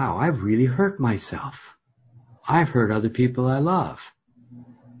 Oh, wow, I've really hurt myself. I've hurt other people I love.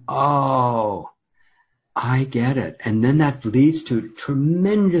 Oh, I get it. And then that leads to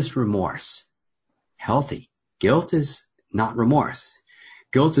tremendous remorse. Healthy. Guilt is not remorse.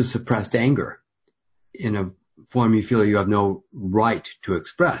 Guilt is suppressed anger in a form you feel you have no right to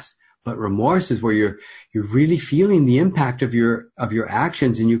express. But remorse is where you're really feeling the impact of your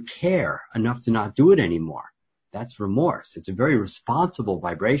actions, and you care enough to not do it anymore. That's remorse. It's a very responsible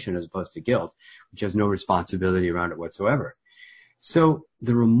vibration as opposed to guilt, which has no responsibility around it whatsoever. So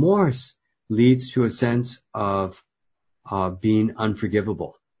the remorse leads to a sense of being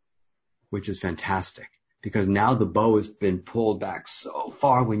unforgivable, which is fantastic, because now the bow has been pulled back so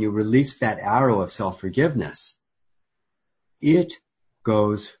far. When you release that arrow of self-forgiveness, it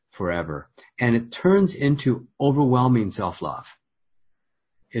goes forever, and it turns into overwhelming self-love.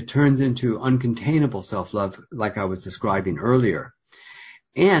 It turns into uncontainable self-love, like I was describing earlier.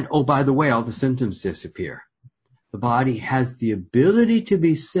 And, oh, by the way, all the symptoms disappear. The body has the ability to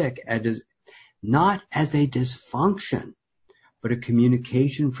be sick, not as a dysfunction, but a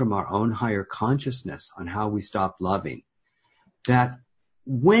communication from our own higher consciousness on how we stop loving. That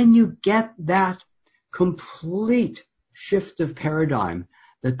when you get that complete shift of paradigm,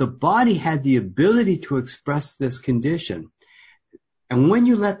 that the body had the ability to express this condition, and when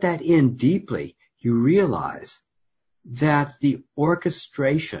you let that in deeply, you realize that the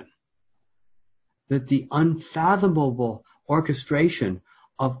orchestration, that the unfathomable orchestration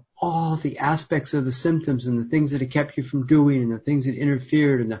of all the aspects of the symptoms and the things that had kept you from doing and the things that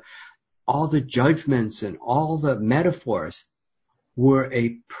interfered and all the judgments and all the metaphors were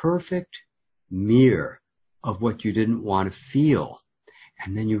a perfect mirror of what you didn't want to feel.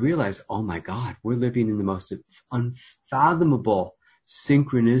 And then you realize, oh my God, we're living in the most unfathomable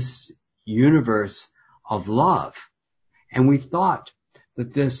synchronous universe of love. And we thought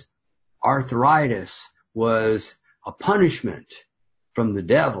that this arthritis was a punishment from the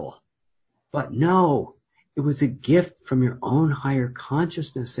devil. But no, it was a gift from your own higher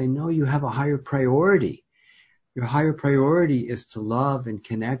consciousness saying, no, you have a higher priority. Your higher priority is to love and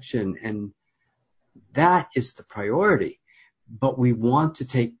connection, and that is the priority. But we want to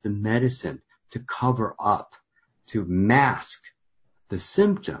take the medicine to cover up, to mask the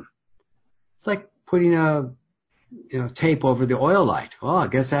symptom. It's like putting a tape over the oil light. Well, I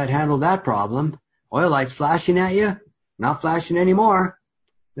guess that handled that problem. Oil light's flashing at you? Not flashing anymore.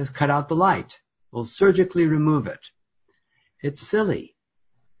 Just cut out the light. We'll surgically remove it. It's silly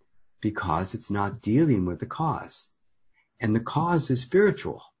because it's not dealing with the cause. And the cause is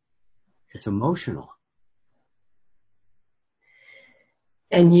spiritual. It's emotional.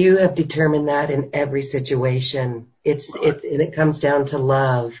 And you have determined that in every situation. And it comes down to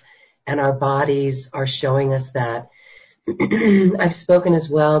love. And our bodies are showing us that. I've spoken as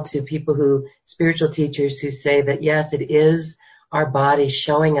well to spiritual teachers who say that, yes, it is our body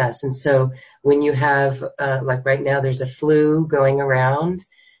showing us. And so when you have, like right now, there's a flu going around,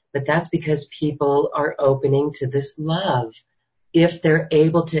 but that's because people are opening to this love. If they're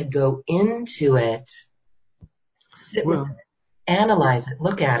able to go into it, sit with it, analyze it,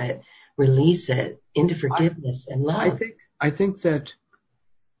 look at it, release it into forgiveness and love. I think that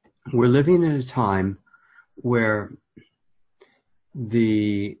we're living in a time where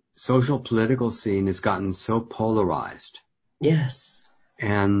the social political scene has gotten so polarized. Yes.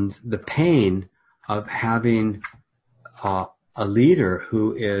 And the pain of having a leader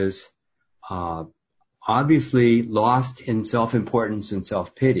who is obviously lost in self-importance and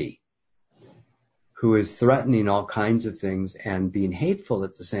self-pity, who is threatening all kinds of things and being hateful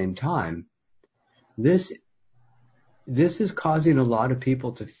at the same time, this is causing a lot of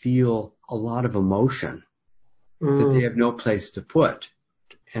people to feel a lot of emotion that they have no place to put.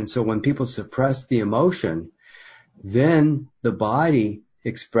 And so when people suppress the emotion, then the body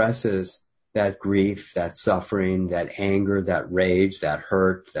expresses that grief, that suffering, that anger, that rage, that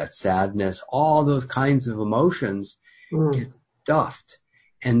hurt, that sadness, all those kinds of emotions get stuffed.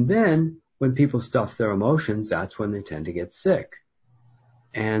 And then when people stuff their emotions, that's when they tend to get sick.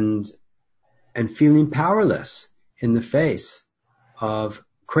 And feeling powerless in the face of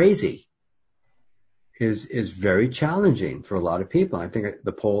crazy is very challenging for a lot of people. I think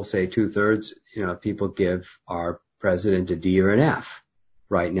the polls say 2/3, people give our president a D or an F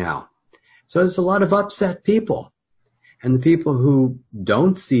right now. So there's a lot of upset people. And the people who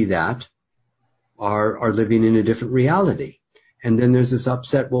don't see that are living in a different reality. And then there's this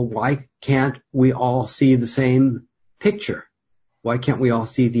upset, well, why can't we all see the same picture? Why can't we all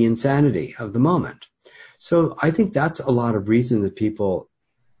see the insanity of the moment? So I think that's a lot of reason that people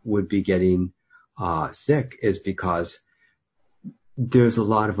would be getting sick, is because there's a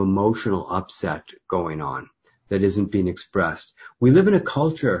lot of emotional upset going on that isn't being expressed. We live in a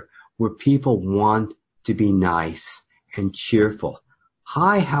culture where people want to be nice and cheerful.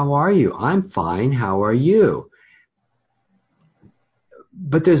 Hi, how are you? I'm fine. How are you?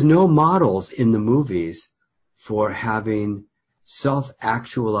 But there's no models in the movies for having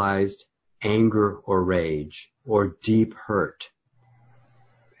self-actualized anger or rage or deep hurt.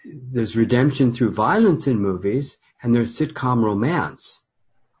 There's redemption through violence in movies, and there's sitcom romance.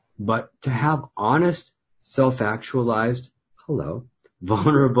 But to have honest, self-actualized,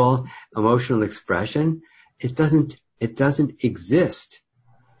 vulnerable emotional expression, it doesn't exist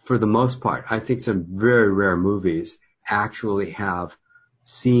for the most part. I think some very rare movies actually have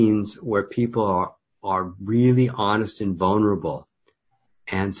scenes where people are really honest and vulnerable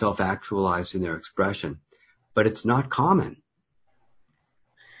and self-actualized in their expression. But it's not common.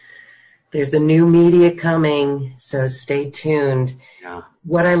 There's a new media coming, so stay tuned. Yeah.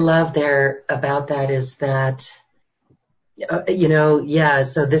 What I love there about that is that,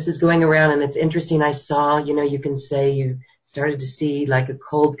 so this is going around, and it's interesting. I saw, you can say you started to see like a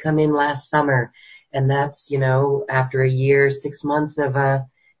cold come in last summer, and that's, after a year, 6 months of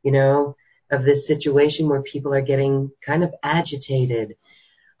of this situation where people are getting kind of agitated.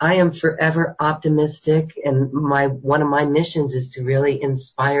 I am forever optimistic, and one of my missions is to really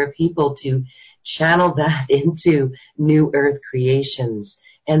inspire people to channel that into new earth creations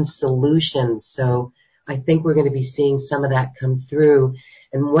and solutions. So I think we're going to be seeing some of that come through.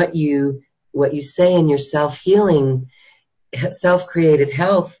 And what you say in your self-healing, self-created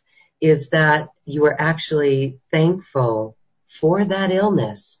health is that you are actually thankful for that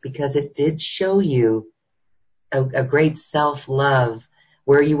illness because it did show you a great self-love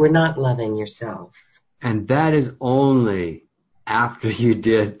where you were not loving yourself. And that is only after you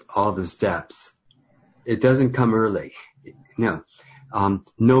did all the steps. It doesn't come early. No.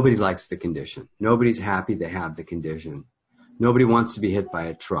 Nobody likes the condition. Nobody's happy they have the condition. Nobody wants to be hit by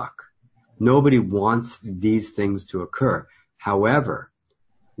a truck. Nobody wants these things to occur. However,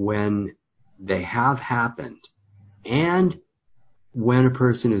 when they have happened and when a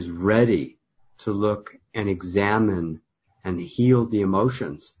person is ready to look and examine and heal the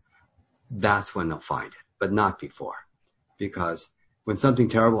emotions, that's when they'll find it, but not before. Because when something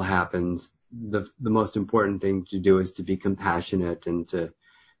terrible happens, the most important thing to do is to be compassionate and to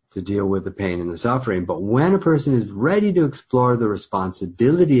deal with the pain and the suffering. But when a person is ready to explore the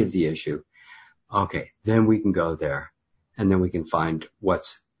responsibility of the issue, okay, then we can go there, and then we can find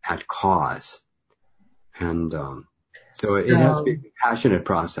what's at cause. And so it has to be a compassionate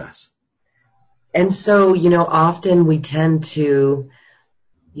process. And so, often we tend to,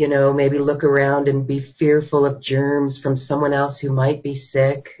 maybe look around and be fearful of germs from someone else who might be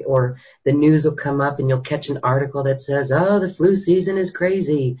sick, or the news will come up and you'll catch an article that says, oh, the flu season is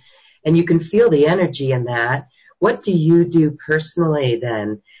crazy. And you can feel the energy in that. What do you do personally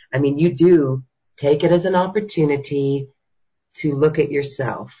then? I mean, you do take it as an opportunity to look at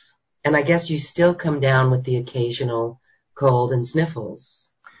yourself. And I guess you still come down with the occasional cold and sniffles.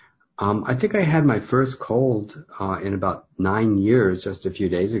 I think I had my first cold in about 9 years just a few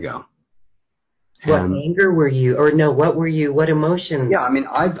days ago. What anger were you? Or no, what were you? What emotions? Yeah, I mean,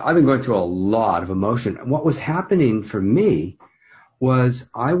 I've been going through a lot of emotion. And what was happening for me was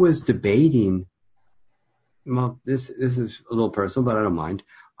I was debating, well, this is a little personal, but I don't mind.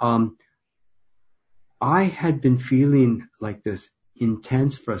 I had been feeling like this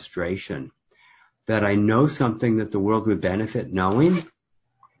intense frustration that I know something that the world would benefit knowing.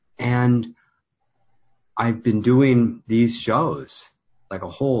 And I've been doing these shows, like a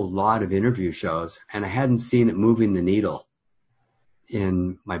whole lot of interview shows, and I hadn't seen it moving the needle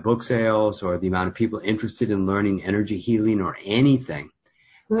in my book sales or the amount of people interested in learning energy healing or anything.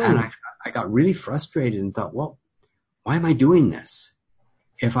 And I got really frustrated and thought, well, why am I doing this?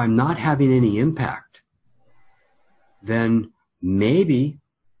 If I'm not having any impact, then maybe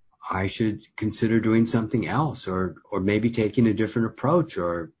I should consider doing something else or maybe taking a different approach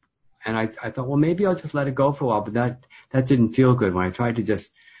and I thought, well, maybe I'll just let it go for a while, but that didn't feel good. When I tried to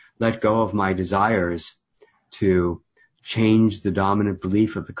just let go of my desires to change the dominant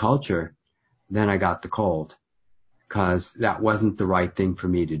belief of the culture, then I got the cold, because that wasn't the right thing for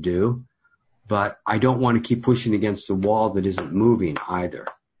me to do. But I don't want to keep pushing against a wall that isn't moving either.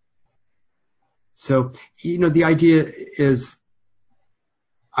 So, the idea is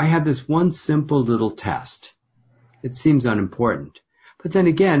I have this one simple little test. It seems unimportant. But then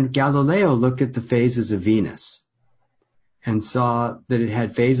again, Galileo looked at the phases of Venus and saw that it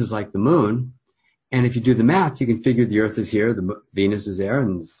had phases like the moon. And if you do the math, you can figure the Earth is here, the Venus is there,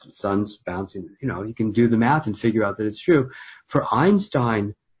 and the sun's bouncing. You can do the math and figure out that it's true. For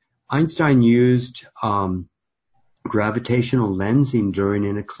Einstein used gravitational lensing during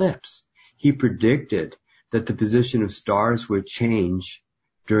an eclipse. He predicted that the position of stars would change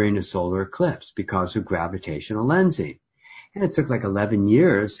during a solar eclipse because of gravitational lensing. And it took like 11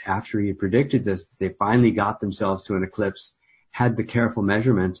 years after he predicted this, they finally got themselves to an eclipse, had the careful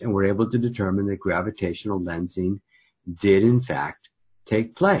measurements, and were able to determine that gravitational lensing did in fact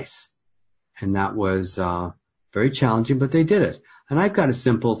take place. And that was very challenging, but they did it. And I've got a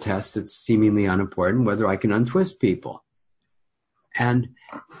simple test that's seemingly unimportant, whether I can untwist people. And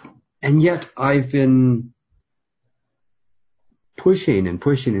yet I've been pushing and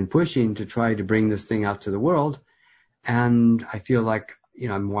pushing and pushing to try to bring this thing out to the world. And I feel like,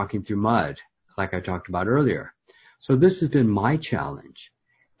 I'm walking through mud, like I talked about earlier. So this has been my challenge,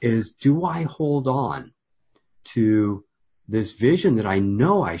 is do I hold on to this vision that I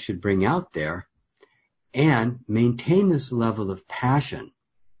know I should bring out there and maintain this level of passion,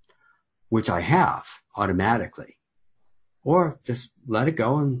 which I have automatically, or just let it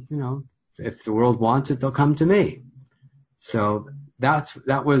go and, if the world wants it, they'll come to me. So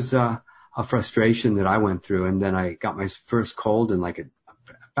that was a frustration that I went through. And then I got my first cold in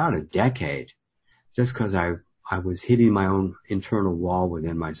about a decade, just because I was hitting my own internal wall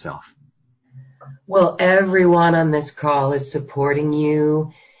within myself. Well, everyone on this call is supporting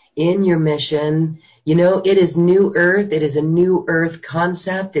you in your mission. It is New Earth. It is a New Earth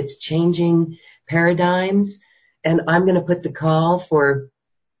concept. It's changing paradigms. And I'm going to put the call for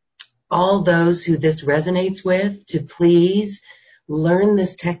all those who this resonates with to please learn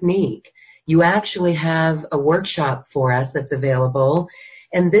this technique. You actually have a workshop for us that's available.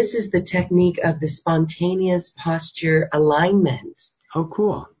 And this is the technique of the spontaneous posture alignment. Oh,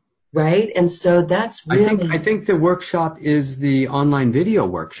 cool. Right? And so that's really... I think the workshop is the online video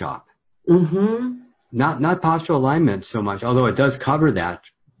workshop. Mm-hmm. Not postural alignment so much, although it does cover that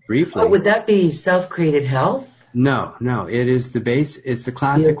briefly. Oh, would that be self-created health? No. It is it's the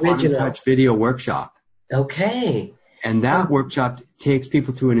classic Quantum Touch video workshop. Okay. And that workshop takes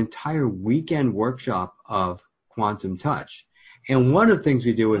people through an entire weekend workshop of Quantum Touch. And one of the things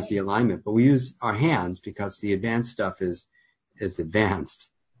we do is the alignment, but we use our hands because the advanced stuff is advanced.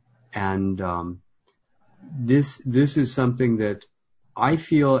 And this is something that I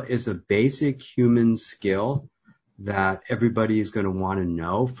feel is a basic human skill that everybody is going to want to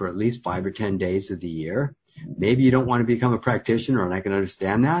know for at least 5 or 10 days of the year. Maybe you don't want to become a practitioner, and I can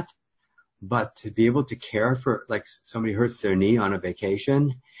understand that. But to be able to care for, like somebody hurts their knee on a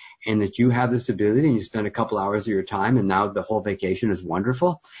vacation, and that you have this ability and you spend a couple hours of your time and now the whole vacation is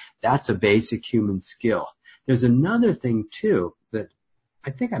wonderful, that's a basic human skill. There's another thing, too, that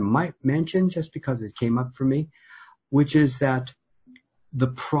I think I might mention just because it came up for me, which is that the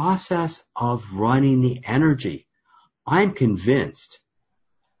process of running the energy, I'm convinced,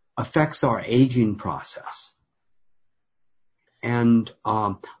 affects our aging process. And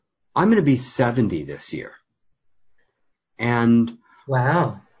I'm going to be 70 this year. And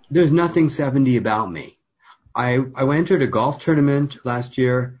wow, there's nothing 70 about me. I entered a golf tournament last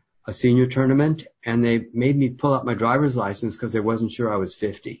year, a senior tournament, and they made me pull out my driver's license because they wasn't sure I was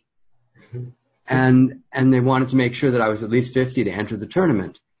 50. And they wanted to make sure that I was at least 50 to enter the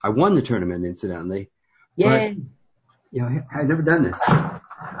tournament. I won the tournament, incidentally. Yay! But, I'd never done this.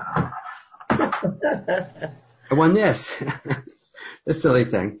 I won this. This silly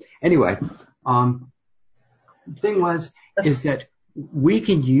thing. Anyway, the thing is that we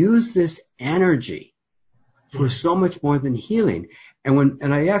can use this energy for so much more than healing.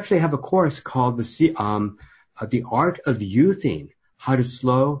 And I actually have a course called the Art of Youthing, how to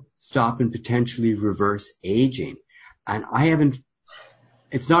slow, stop, and potentially reverse aging. And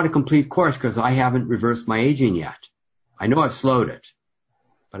it's not a complete course because I haven't reversed my aging yet. I know I've slowed it,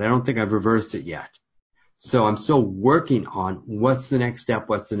 but I don't think I've reversed it yet. So I'm still working on what's the next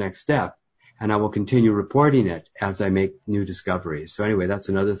step, and I will continue reporting it as I make new discoveries. So anyway, that's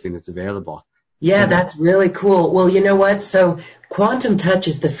another thing that's available. Yeah, that's really cool. Well, you know what? So Quantum Touch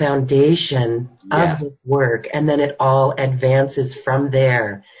is the foundation of this work, and then it all advances from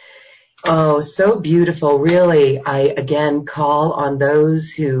there. Oh, so beautiful. Really, I again call on those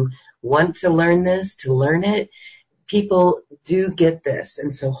who want to learn this, to learn it. People do get this,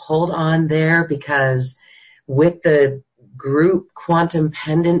 and so hold on there, because with the group quantum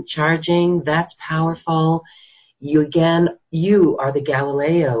pendant charging, that's powerful. You are the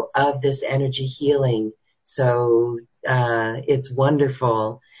Galileo of this energy healing. So it's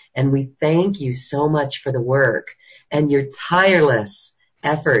wonderful. And we thank you so much for the work and your tireless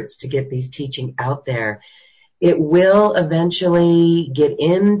efforts to get these teaching out there. It will eventually get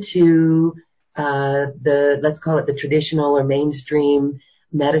into let's call it the traditional or mainstream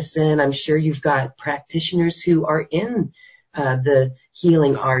medicine. I'm sure you've got practitioners who are in the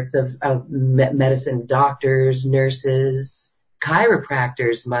healing arts of medicine, doctors, nurses,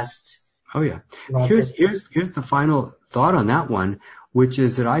 chiropractors must Oh, yeah. Love Here's this. the final thought on that one, which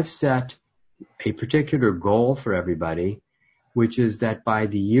is that I've set a particular goal for everybody, which is that by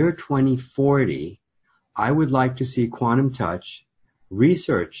the year 2040, I would like to see quantum touch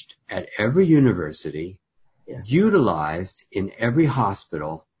researched at every university, Yes. utilized in every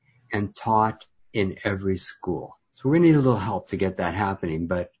hospital, and taught in every school. So we're going to need a little help to get that happening,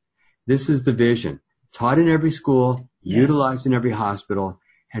 but this is the vision. Taught in every school, Yes. utilized in every hospital,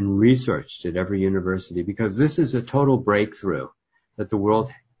 and researched at every university, because this is a total breakthrough that the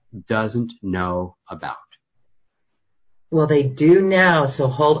world doesn't know about. Well, they do now, so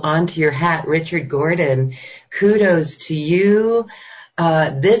hold on to your hat. Richard Gordon, kudos to you.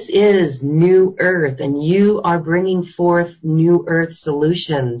 This is New Earth, and you are bringing forth New Earth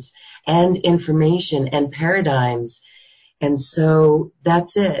solutions and information and paradigms. And so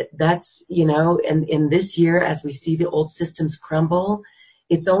that's it. That's, and in this year, as we see the old systems crumble,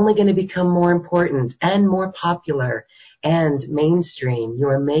 it's only going to become more important and more popular and mainstream. You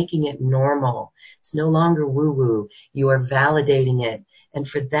are making it normal. It's no longer woo-woo. You are validating it. And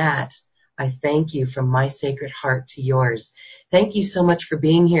for that, I thank you from my sacred heart to yours. Thank you so much for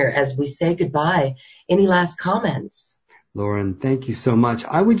being here. As we say goodbye, any last comments? Lauren, thank you so much.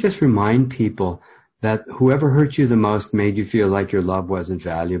 I would just remind people that whoever hurt you the most made you feel like your love wasn't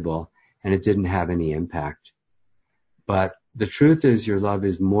valuable and it didn't have any impact. But the truth is your love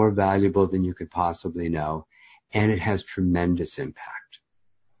is more valuable than you could possibly know, and it has tremendous impact.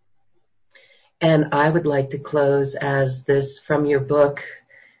 And I would like to close as this from your book,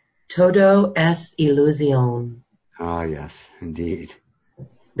 Todo es ilusión. Ah, yes, indeed.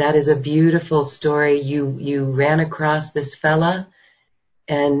 That is a beautiful story. You ran across this fella,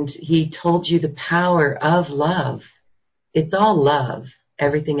 and he told you the power of love. It's all love.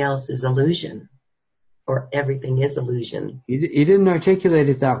 Everything else is illusion, or everything is illusion. He didn't articulate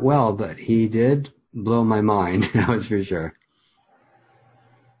it that well, but he did blow my mind, that was for sure.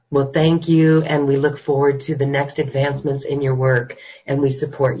 Well, thank you, and we look forward to the next advancements in your work, and we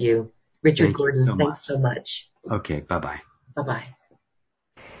support you. Richard Gordon, thanks so much. Okay, bye-bye. Bye-bye.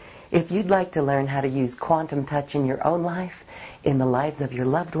 If you'd like to learn how to use quantum touch in your own life, in the lives of your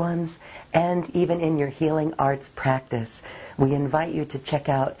loved ones, and even in your healing arts practice, we invite you to check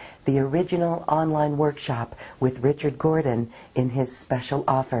out the original online workshop with Richard Gordon in his special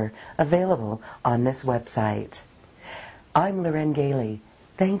offer, available on this website. I'm Loren Gailey.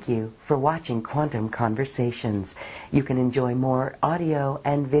 Thank you for watching Quantum Conversations. You can enjoy more audio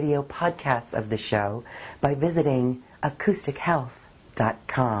and video podcasts of the show by visiting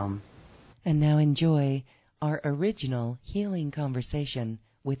acoustichealth.com. And now enjoy our original healing conversation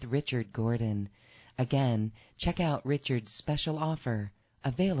with Richard Gordon. Again, check out Richard's special offer,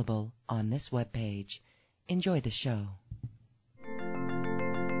 available on this webpage. Enjoy the show.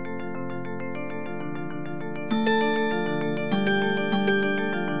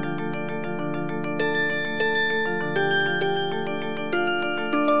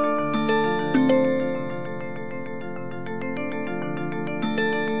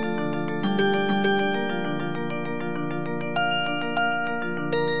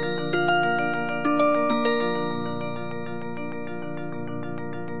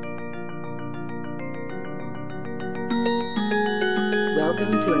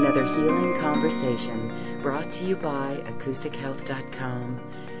 Welcome to another healing conversation brought to you by acoustichealth.com.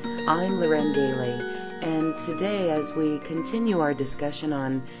 I'm Loren Gailey, and today as we continue our discussion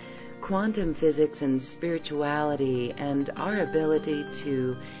on quantum physics and spirituality and our ability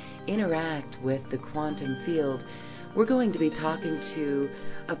to interact with the quantum field, we're going to be talking to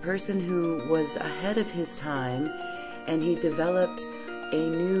a person who was ahead of his time, and he developed a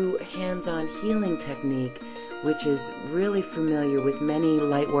new hands-on healing technique which is really familiar with many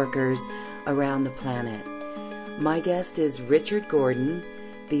lightworkers around the planet. My guest is Richard Gordon,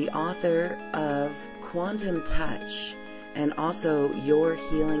 the author of Quantum Touch and also Your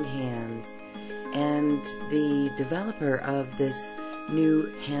Healing Hands, and the developer of this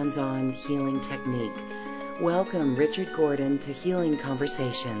new hands-on healing technique. Welcome, Richard Gordon, to Healing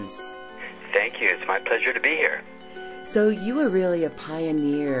Conversations. Thank you. It's my pleasure to be here. So you were really a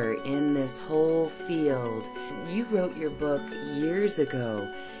pioneer in this whole field. You wrote your book years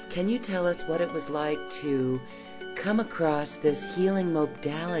ago. Can you tell us what it was like to come across this healing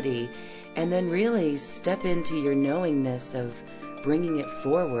modality and then really step into your knowingness of bringing it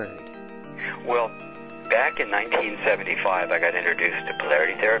forward? Well, back in 1975, I got introduced to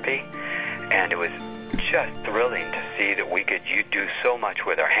polarity therapy, and it was just thrilling to see that we could do so much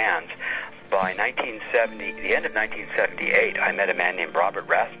with our hands. But by the end of 1978, I met a man named Robert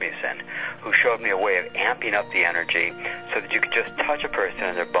Rasmussen who showed me a way of amping up the energy so that you could just touch a person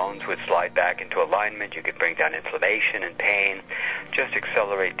and their bones would slide back into alignment. You could bring down inflammation and pain, just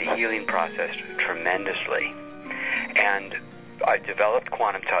accelerate the healing process tremendously. And I developed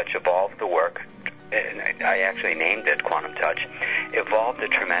Quantum Touch, evolved the work, and I actually named it Quantum Touch, evolved it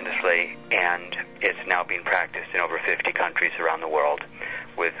tremendously, and it's now being practiced in over 50 countries around the world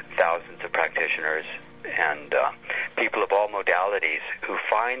with thousands of practitioners and people of all modalities who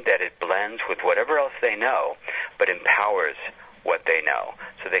find that it blends with whatever else they know, but empowers what they know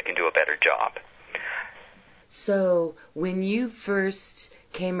so they can do a better job. So when you first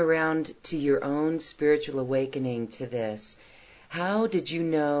came around to your own spiritual awakening to this, how did you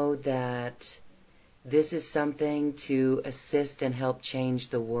know that this is something to assist and help change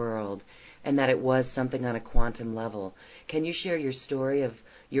the world, and that it was something on a quantum level? Can you share your story of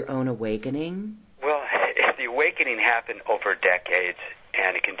your own awakening? Well, the awakening happened over decades,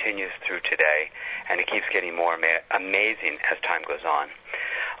 and it continues through today, and it keeps getting more amazing as time goes on.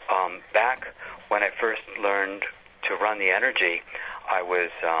 Back when I first learned to run the energy,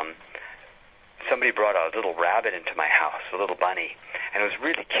 somebody brought a little rabbit into my house, a little bunny, and it was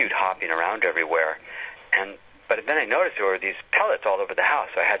really cute, hopping around everywhere. But then I noticed there were these pellets all over the house,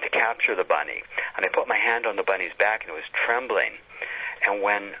 so I had to capture the bunny. And I put my hand on the bunny's back, and it was trembling. And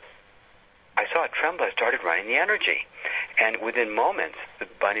when I saw it tremble, I started running the energy. And within moments, the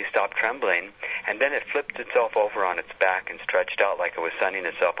bunny stopped trembling, and then it flipped itself over on its back and stretched out like it was sunning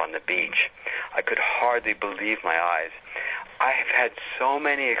itself on the beach. I could hardly believe my eyes. I have had so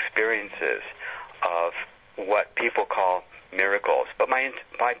many experiences of what people call miracles, but my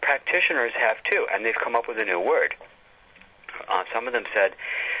practitioners have too, and they've come up with a new word. Some of them said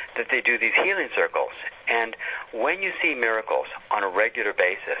that they do these healing circles, and when you see miracles on a regular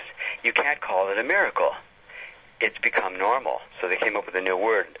basis, you can't call it a miracle. It's become normal, so they came up with a new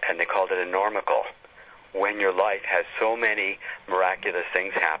word, and they called it a normical. When your life has so many miraculous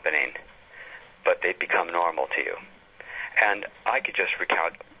things happening, but they become normal to you. And I could just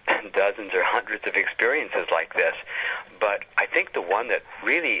recount dozens or hundreds of experiences like this, but I think the one that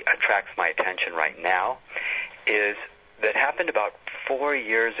really attracts my attention right now is that happened about 4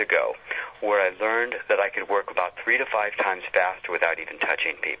 years ago, where I learned that I could work about 3 to 5 times faster without even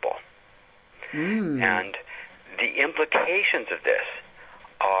touching people. And the implications of this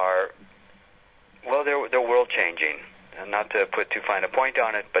are, well, they're world-changing. And not to put too fine a point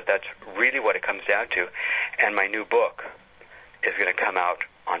on it, but that's really what it comes down to. And my new book is going to come out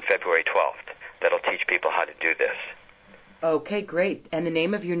on February 12th that'll teach people how to do this. Okay, great. And the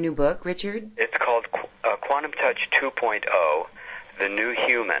name of your new book, Richard? It's called Quantum Touch 2.0, The New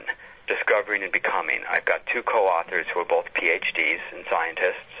Human, Discovering and Becoming. I've got 2 co-authors who are both PhDs and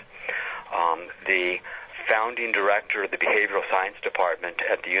scientists. The founding director of the Behavioral Science Department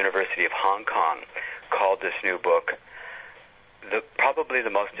at the University of Hong Kong called this new book probably the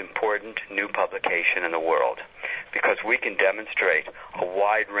most important new publication in the world, because we can demonstrate a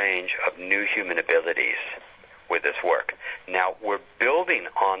wide range of new human abilities with this work. Now, we're building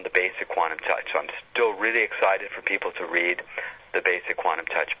on the basic Quantum Touch, so I'm still really excited for people to read the basic Quantum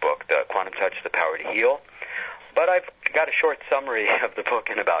Touch book, the Quantum Touch, The Power to Heal. But I've got a short summary of the book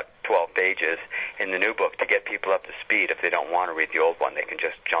in about 12 pages in the new book to get people up to speed. If they don't want to read the old one, they can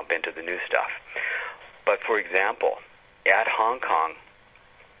just jump into the new stuff. But for example, at Hong Kong,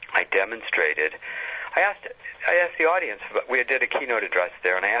 I demonstrated, I asked the audience, we did a keynote address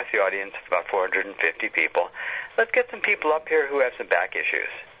there, and I asked the audience of about 450 people, let's get some people up here who have some back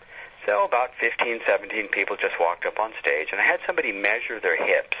issues. So about 15, 17 people just walked up on stage, and I had somebody measure their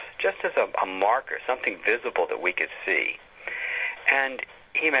hips, just as a marker, something visible that we could see. And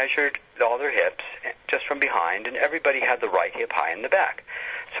he measured all their hips just from behind, and everybody had the right hip high in the back.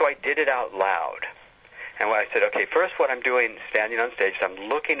 So I did it out loud. And when I said, okay, first what I'm doing standing on stage is I'm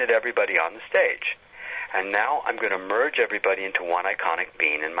looking at everybody on the stage. And now I'm going to merge everybody into one iconic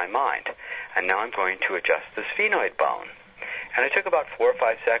being in my mind. And now I'm going to adjust the sphenoid bone. And it took about 4 or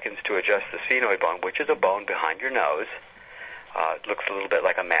 5 seconds to adjust the sphenoid bone, which is a bone behind your nose. It looks a little bit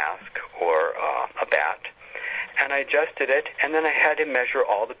like a mask or a bat. And I adjusted it, and then I had him measure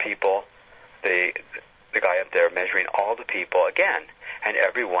all the people, the guy up there measuring all the people again, and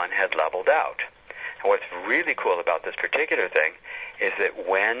everyone had leveled out. And what's really cool about this particular thing is that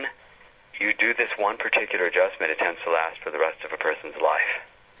when you do this one particular adjustment, it tends to last for the rest of a person's life.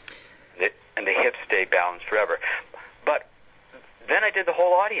 And the hips stay balanced forever. But then I did the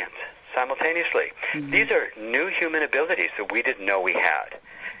whole audience simultaneously. Mm-hmm. These are new human abilities that we didn't know we had.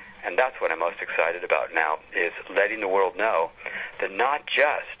 And that's what I'm most excited about now, is letting the world know that not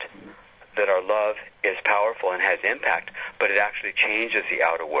just that our love is powerful and has impact, but it actually changes the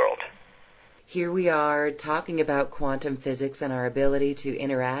outer world. Here we are talking about quantum physics and our ability to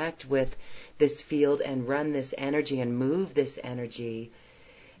interact with this field and run this energy and move this energy.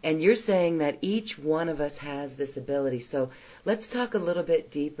 And you're saying that each one of us has this ability. So let's talk a little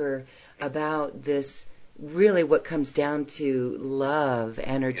bit deeper about this, really what comes down to love,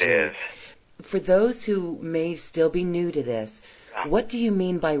 energy. It is. For those who may still be new to this, what do you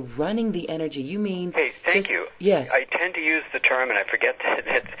mean by running the energy? You mean... Hey, thank you. Yes. I tend to use the term, and I forget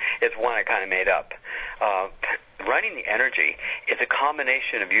that it's one I kind of made up. Running the energy is a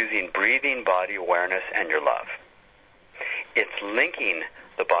combination of using breathing, body awareness, and your love. It's linking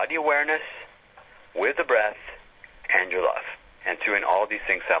the body awareness with the breath and your love, and doing all these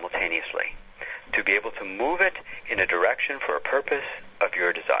things simultaneously to be able to move it in a direction for a purpose of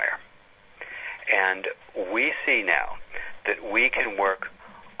your desire. And we see now that we can work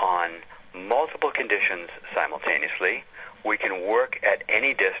on multiple conditions simultaneously. We can work at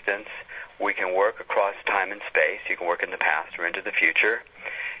any distance. We can work across time and space. You can work in the past or into the future.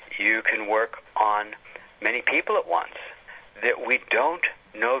 You can work on many people at once. That we don't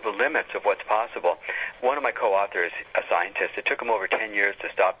know the limits of what's possible. One of my co-authors, a scientist, it took him over 10 years to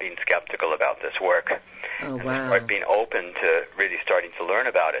stop being skeptical about this work. Oh, and wow. start being open to really starting to learn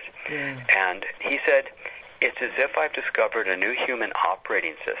about it. Yeah. And he said, it's as if I've discovered a new human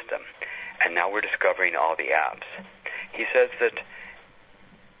operating system, and now we're discovering all the apps. He says that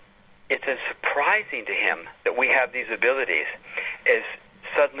it's as surprising to him that we have these abilities as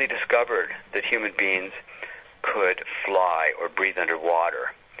suddenly discovered that human beings could fly or breathe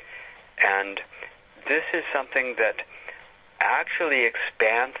underwater. And this is something that actually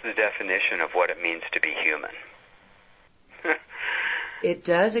expands the definition of what it means to be human. It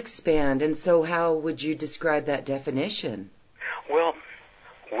does expand, and so how would you describe that definition? Well,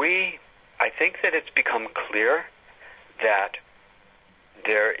 I think that it's become clear that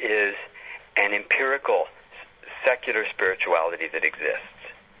there is an empirical secular spirituality that exists.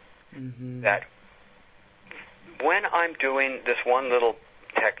 Mm-hmm. That when I'm doing this one little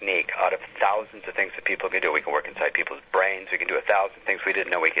technique out of thousands of things that people can do, we can work inside people's brains, we can do 1,000 things we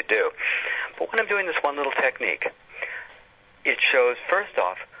didn't know we could do. But when I'm doing this one little technique, it shows, first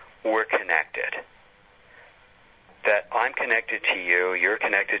off, we're connected. That I'm connected to you, you're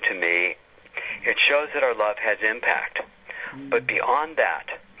connected to me. It shows that our love has impact. But beyond that,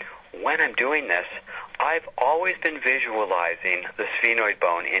 when I'm doing this, I've always been visualizing the sphenoid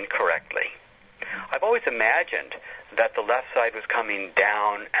bone incorrectly. I've always imagined that the left side was coming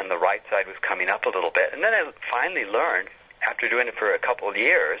down and the right side was coming up a little bit. And then I finally learned, after doing it for a couple of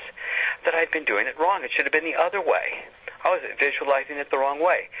years, that I'd been doing it wrong. It should have been the other way. I was visualizing it the wrong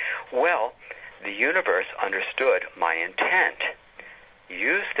way. Well, the universe understood my intent,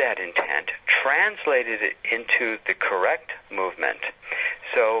 used that intent, translated it into the correct movement.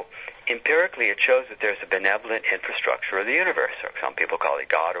 So empirically it shows that there's a benevolent infrastructure of the universe, or some people call it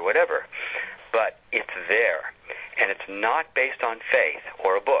God or whatever. But it's there, and it's not based on faith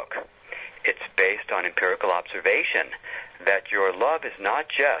or a book. It's based on empirical observation that your love is not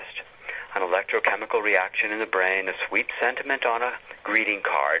just an electrochemical reaction in the brain, a sweet sentiment on a greeting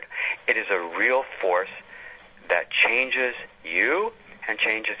card. It is a real force that changes you and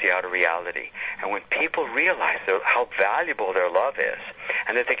changes the outer reality. And when people realize how valuable their love is,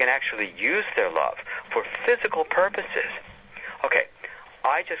 and that they can actually use their love for physical purposes. Okay,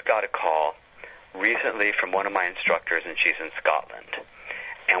 I just got a call recently from one of my instructors, and she's in Scotland.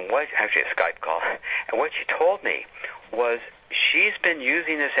 And actually a Skype call. And what she told me was she's been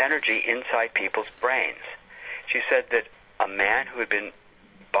using this energy inside people's brains. She said that a man who had been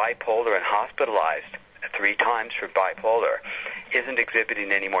bipolar and hospitalized 3 times for bipolar isn't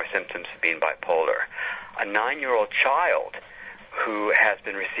exhibiting any more symptoms of being bipolar. A 9-year-old child who has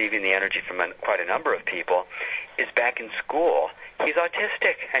been receiving the energy from quite a number of people is back in school. He's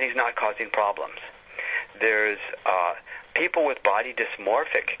autistic and he's not causing problems. There's people with body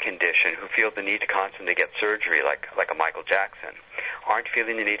dysmorphic condition who feel the need to constantly get surgery, like a Michael Jackson, aren't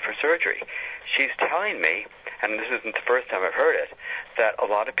feeling the need for surgery. She's telling me, and this isn't the first time I've heard it, that a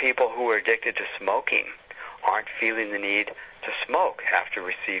lot of people who are addicted to smoking aren't feeling the need to smoke after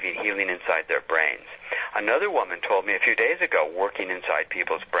receiving healing inside their brains. Another woman told me a few days ago, working inside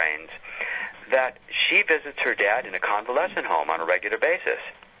people's brains, that she visits her dad in a convalescent home on a regular basis.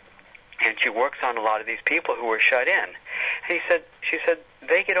 And she works on a lot of these people who are shut in. And she said,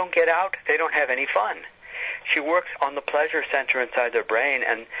 they don't get out, they don't have any fun. She works on the pleasure center inside their brain,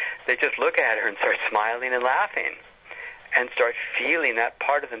 and they just look at her and start smiling and laughing and start feeling that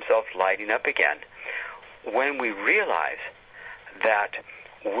part of themselves lighting up again. When we realize that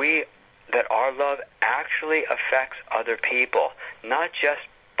that our love actually affects other people, not just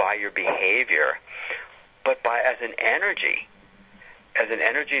by your behavior, but by as an energy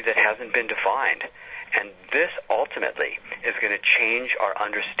that hasn't been defined. And this ultimately is going to change our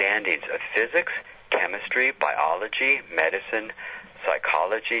understandings of physics, chemistry, biology, medicine,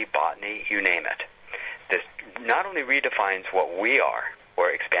 psychology, botany, you name it. This not only redefines what we are, or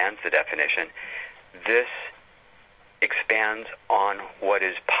expands the definition, this expands on what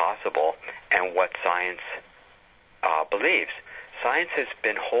is possible and what science believes. Science has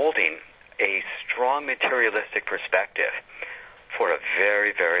been holding a strong materialistic perspective for a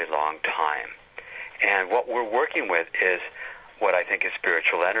very, very long time. And what we're working with is what I think is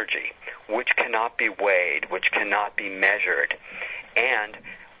spiritual energy, which cannot be weighed, which cannot be measured, and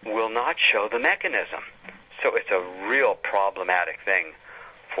will not show the mechanism. So it's a real problematic thing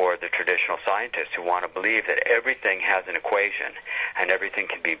for the traditional scientists who want to believe that everything has an equation and everything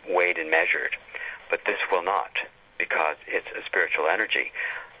can be weighed and measured. But this will not, because it's a spiritual energy.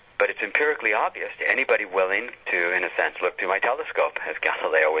 But it's empirically obvious to anybody willing to, in a sense, look through my telescope, as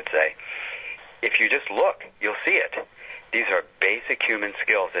Galileo would say. If you just look, you'll see it. These are basic human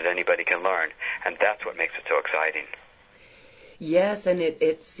skills that anybody can learn, and that's what makes it so exciting. Yes, and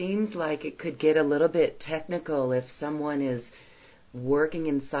it seems like it could get a little bit technical if someone is working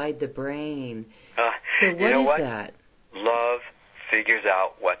inside the brain. So what is that? Love figures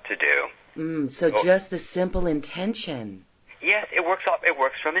out what to do. So just the simple intention. Yes, it works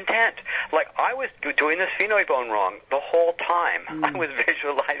from intent. Like, I was doing the sphenoid bone wrong the whole time. I was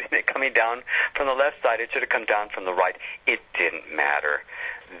visualizing it coming down from the left side. It should have come down from the right. It didn't matter.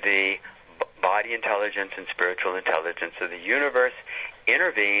 The body intelligence and spiritual intelligence of the universe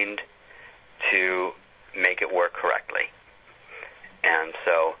intervened to make it work correctly. And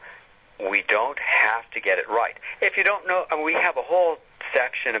so we don't have to get it right. If you don't know, we have a whole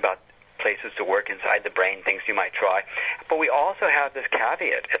section about places to work inside the brain, things you might try. But we also have this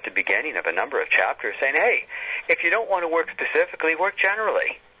caveat at the beginning of a number of chapters saying, hey, if you don't want to work specifically, work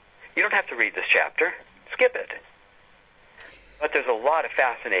generally. You don't have to read this chapter. Skip it. But there's a lot of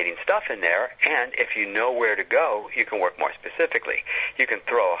fascinating stuff in there, and if you know where to go, you can work more specifically. You can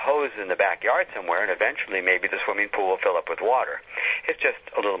throw a hose in the backyard somewhere, and eventually maybe the swimming pool will fill up with water. It's just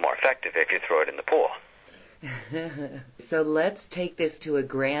a little more effective if you throw it in the pool. So let's take this to a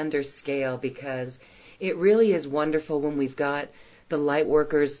grander scale, because it really is wonderful when we've got the light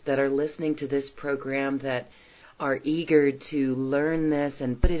workers that are listening to this program that are eager to learn this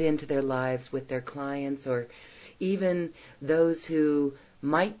and put it into their lives with their clients, or even those who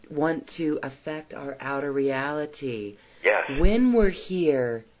might want to affect our outer reality. Yes. When we're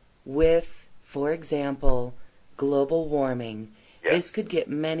here with, for example, global warming, yes, this could get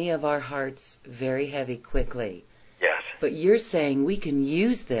many of our hearts very heavy quickly. Yes. But you're saying we can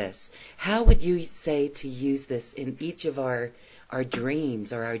use this. How would you say to use this in each of our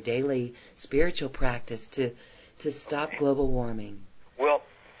dreams or our daily spiritual practice to stop global warming? Well,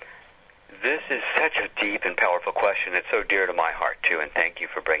 this is such a deep and powerful question. It's so dear to my heart, too, and thank you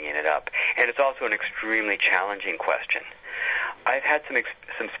for bringing it up. And it's also an extremely challenging question. I've had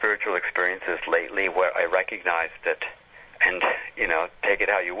some spiritual experiences lately where I recognize that, and, take it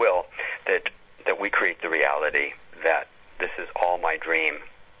how you will, that we create the reality, that this is all my dream.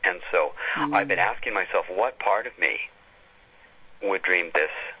 And so I've been asking myself, what part of me would dream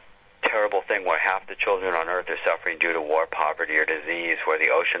this terrible thing where half the children on Earth are suffering due to war, poverty, or disease, where the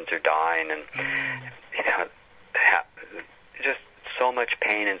oceans are dying, and just so much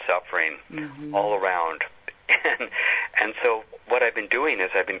pain and suffering all around. And so what I've been doing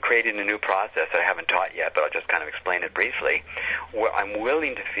is I've been creating a new process that I haven't taught yet, but I'll just kind of explain it briefly, where I'm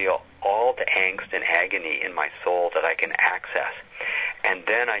willing to feel all the angst and agony in my soul that I can access. And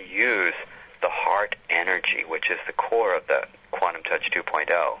then I use the heart energy, which is the core of the Quantum Touch 2.0.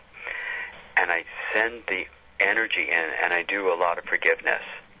 And I send the energy in, and I do a lot of forgiveness.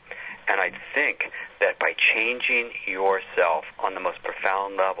 And I think that by changing yourself on the most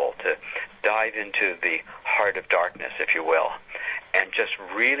profound level, to dive into the heart of darkness, if you will, and just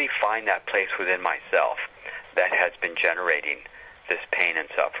really find that place within myself that has been generating this pain and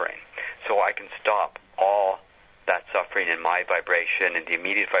suffering, so I can stop all that suffering in my vibration and the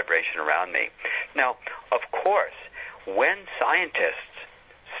immediate vibration around me. Now, of course, when scientists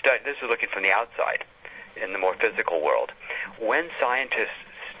this is looking from the outside, in the more physical world. When scientists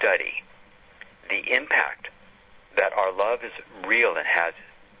study the impact that our love is real and has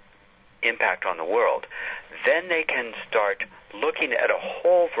impact on the world, then they can start looking at a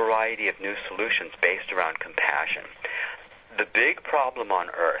whole variety of new solutions based around compassion. The big problem on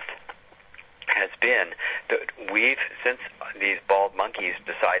Earth has been that since these bald monkeys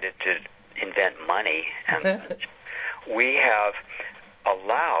decided to invent money and such. We have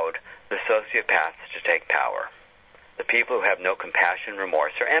allowed the sociopaths to take power. The people who have no compassion,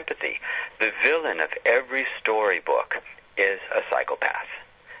 remorse, or empathy. The villain of every storybook is a psychopath.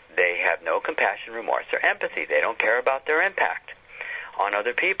 They have no compassion, remorse, or empathy. They don't care about their impact on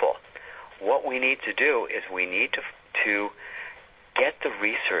other people. What we need to do is we need to get the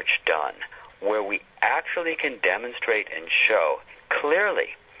research done where we actually can demonstrate and show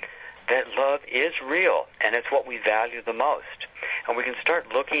clearly that love is real and it's what we value the most. And we can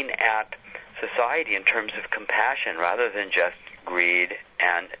start looking at society in terms of compassion rather than just greed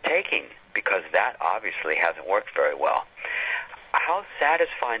and taking, because that obviously hasn't worked very well. How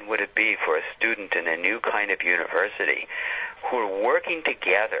satisfying would it be for a student in a new kind of university who are working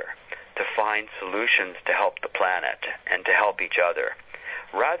together to find solutions to help the planet and to help each other,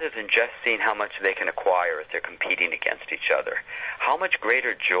 rather than just seeing how much they can acquire as they're competing against each other? How much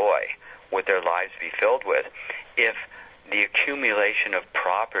greater joy would their lives be filled with if the accumulation of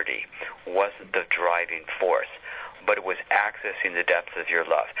property wasn't the driving force, but it was accessing the depths of your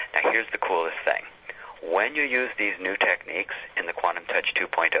love? Now, here's the coolest thing. When you use these new techniques in the Quantum Touch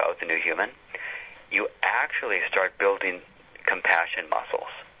 2.0, the new human, you actually start building compassion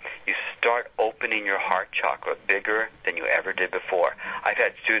muscles. You start opening your heart chakra bigger than you ever did before. I've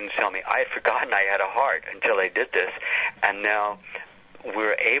had students tell me, I had forgotten I had a heart until I did this, and now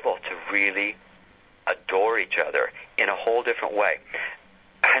we're able to really adore each other in a whole different way.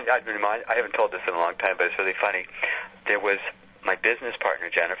 And I haven't told this in a long time, but it's really funny. There was my business partner,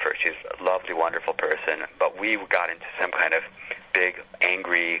 Jennifer. She's a lovely, wonderful person, but we got into some kind of big,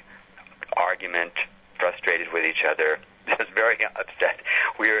 angry argument, frustrated with each other. Just very upset.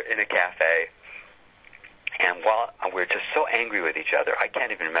 We were in a cafe, and while we were just so angry with each other, I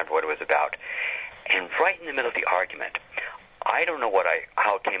can't even remember what it was about. And right in the middle of the argument, I don't know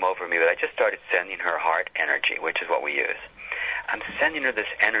how it came over me, but I just started sending her heart energy, which is what we use. I'm sending her this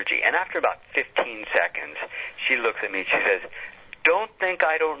energy, and after about 15 seconds, she looks at me and she says, "Don't think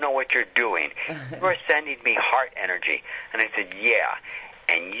I don't know what you're doing. You are sending me heart energy." And I said, "Yeah,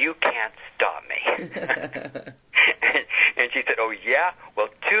 and you can't stop me." And she said, "Oh, yeah? Well,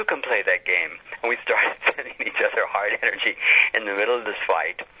 two can play that game." And we started sending each other heart energy in the middle of this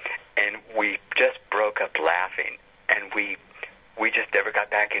fight, and we just broke up laughing, and we just never got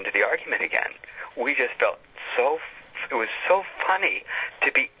back into the argument again. We just felt it was so funny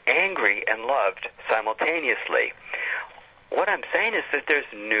to be angry and loved simultaneously. What I'm saying is that there's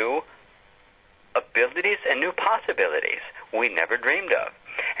new abilities and new possibilities we never dreamed of.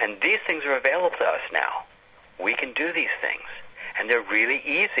 And these things are available to us now. We can do these things. And they're really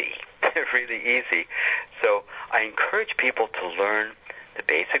easy. They're really easy. So I encourage people to learn the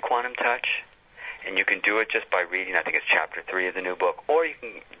basic quantum touch. And you can do it just by reading, I think it's chapter 3 of the new book. Or you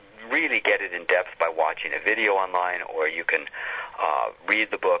can really get it in depth by watching a video online, or you can read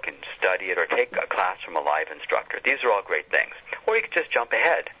the book and study it, or take a class from a live instructor. These are all great things. Or you can just jump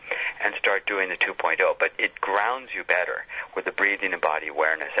ahead and start doing the 2.0, but it grounds you better with the breathing and body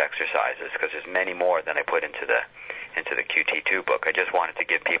awareness exercises, because there's many more than I put into the QT2 book. I just wanted to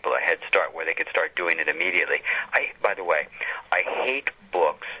give people a head start where they could start doing it immediately. By the way, I hate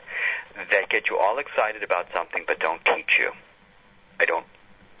books that get you all excited about something but don't teach you. I don't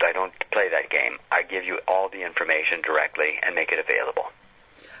play that game. I give you all the information directly and make it available.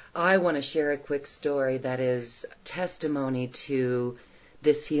 I want to share a quick story that is testimony to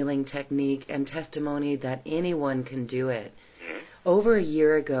this healing technique and testimony that anyone can do it. Mm-hmm. Over a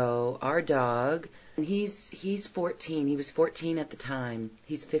year ago, our dog, he's 14. He was 14 at the time.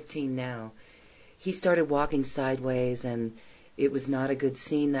 He's 15 now. He started walking sideways, and it was not a good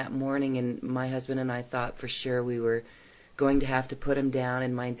scene that morning, and my husband and I thought for sure we were going to have to put him down,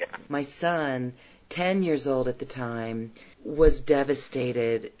 and my son, 10 years old at the time, was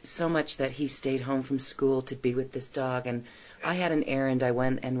devastated, so much that he stayed home from school to be with this dog, and I had an errand. I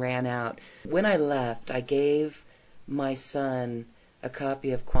went and ran out. When I left, I gave my son a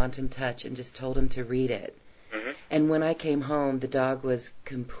copy of Quantum Touch and just told him to read it. Mm-hmm. And when I came home, the dog was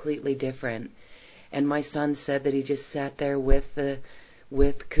completely different, and my son said that he just sat there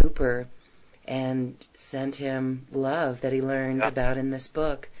with Cooper and sent him love that he learned about in this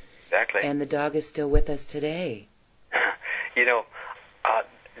book. Exactly. And the dog is still with us today. You know,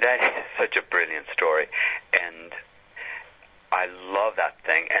 that is such a brilliant story, and I love that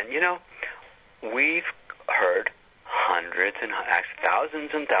thing. And, you know, we've heard hundreds and actually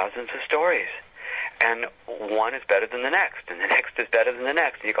thousands and thousands of stories, and one is better than the next, and the next is better than the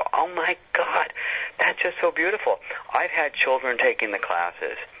next. And you go, oh, my God, that's just so beautiful. I've had children taking the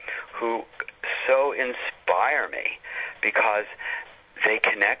classes who so inspire me because they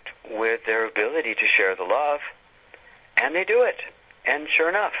connect with their ability to share the love, and they do it. And sure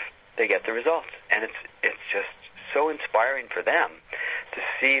enough, they get the results. And it's just so inspiring for them to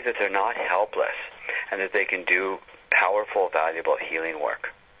see that they're not helpless and that they can do powerful, valuable healing work.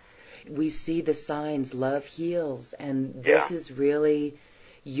 We see the signs, love heals, and this is really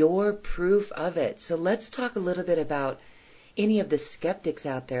your proof of it. So let's talk a little bit about any of the skeptics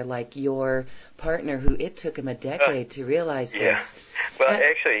out there, like your partner, who it took him a decade to realize this. Well,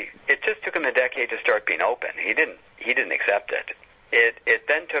 actually, it just took him a decade to start being open. He didn't accept it. It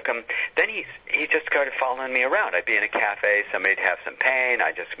then took him. Then he just started following me around. I'd be in a cafe, somebody'd have some pain,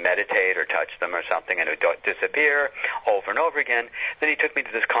 I'd just meditate or touch them or something, and it would disappear over and over again. Then he took me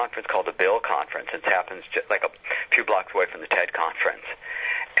to this conference called the Bill Conference. It happens just like a few blocks away from the TED Conference.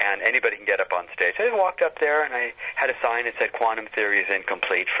 And anybody can get up on stage. I just walked up there, and I had a sign that said, "Quantum Theory is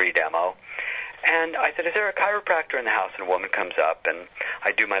incomplete, free demo." And I said, "Is there a chiropractor in the house?" And a woman comes up, and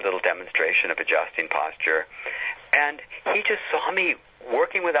I do my little demonstration of adjusting posture. And he just saw me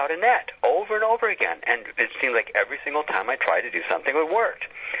working without a net over and over again. And it seemed like every single time I tried to do something, it worked.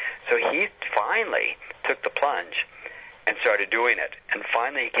 So he finally took the plunge and started doing it. And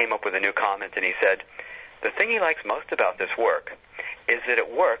finally he came up with a new comment, and he said, the thing he likes most about this work is that it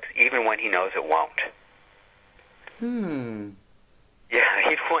works even when he knows it won't. Yeah,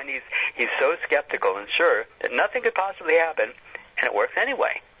 even when he's so skeptical and sure that nothing could possibly happen, and it works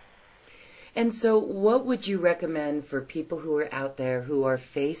anyway. And so what would you recommend for people who are out there who are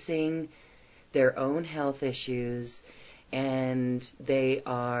facing their own health issues and they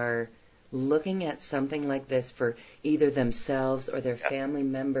are looking at something like this for either themselves or their family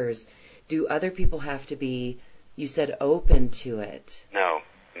members? Do other people have to be, you said, open to it? No.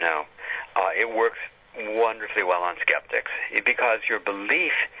 It works wonderfully well on skeptics because your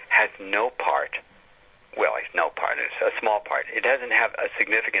belief has no part. Well, it's no part. It's a small part. It doesn't have a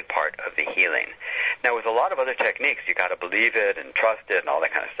significant part of the healing. Now, with a lot of other techniques, you got to believe it and trust it and all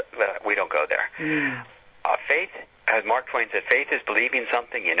that kind of stuff. We don't go there. Faith, as Mark Twain said, faith is believing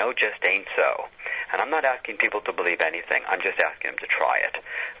something you know just ain't so. And I'm not asking people to believe anything. I'm just asking them to try it.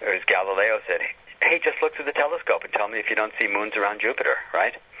 Or as Galileo said, hey, just look through the telescope and tell me if you don't see moons around Jupiter,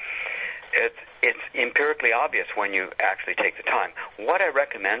 right? It's empirically obvious when you actually take the time. What I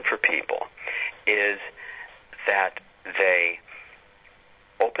recommend for people is that they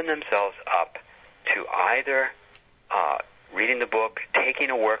open themselves up to either reading the book, taking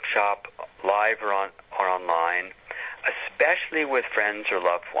a workshop live or online, especially with friends or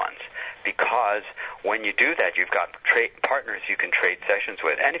loved ones, because when you do that, you've got partners you can trade sessions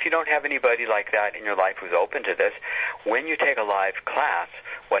with. And if you don't have anybody like that in your life who's open to this, when you take a live class,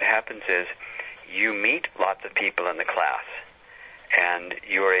 what happens is you meet lots of people in the class, and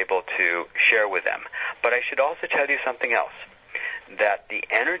you're able to share with them. But I should also tell you something else, that the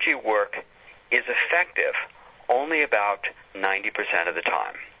energy work is effective only about 90% of the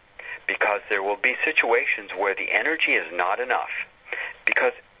time, because there will be situations where the energy is not enough.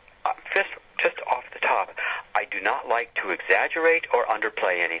 Because just off the top, I do not like to exaggerate or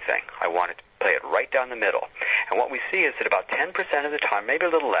underplay anything. I want to play it right down the middle. And what we see is that about 10% of the time, maybe a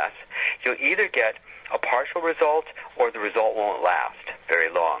little less, you'll either get a partial result or the result won't last very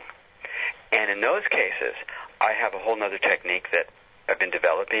long. And in those cases, I have a whole other technique that I've been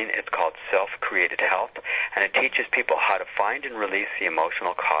developing. It's called self-created health, and it teaches people how to find and release the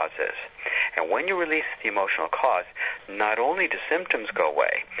emotional causes. And when you release the emotional cause, not only do symptoms go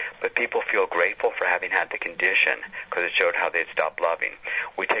away, but people feel grateful for having had the condition because it showed how they'd stopped loving.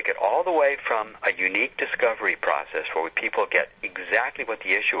 We take it all the way from a unique discovery process where people get exactly what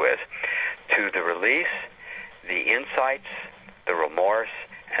the issue is to the release, the insights, the remorse,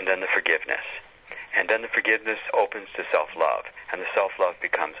 and then the forgiveness. And then the forgiveness opens to self-love, and the self-love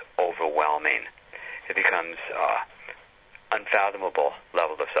becomes overwhelming. It becomes unfathomable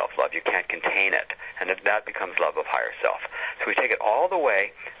level of self-love. You can't contain it, and that becomes love of higher self. So we take it all the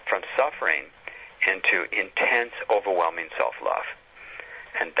way from suffering into intense, overwhelming self-love,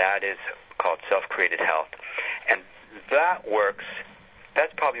 and that is called self-created health. And that works.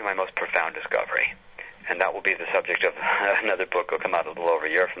 That's probably my most profound discovery, and that will be the subject of another book. Will come out a little over a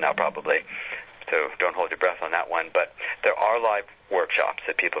year from now, probably. So don't hold your breath on that one. But there are live workshops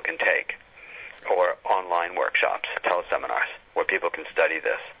that people can take, or online workshops, teleseminars, where people can study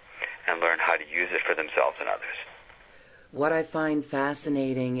this and learn how to use it for themselves and others. What I find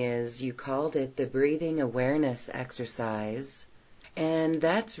fascinating is you called it the breathing awareness exercise, and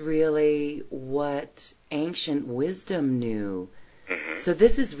that's really what ancient wisdom knew. So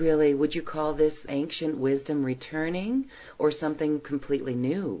this is really, would you call this ancient wisdom returning or something completely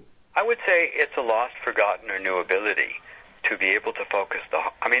new? I would say it's a lost, forgotten, or new ability. to be able to focus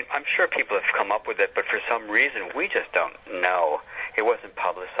I'm sure people have come up with it, but for some reason we just don't know. It wasn't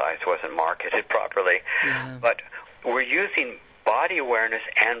publicized, wasn't marketed properly. Yeah. But we're using body awareness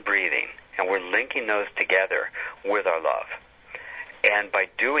and breathing, and we're linking those together with our love. And by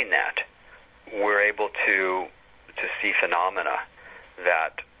doing that, we're able to see phenomena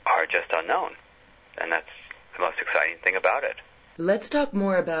that are just unknown. And that's the most exciting thing about it. Let's talk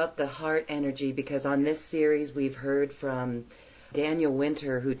more about the heart energy, because on this series we've heard from Daniel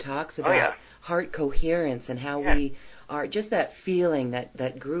Winter, who talks about heart coherence and how we are, just that feeling,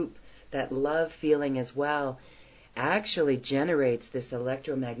 that group, that love feeling as well, actually generates this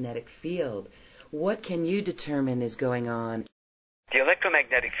electromagnetic field. What can you determine is going on? The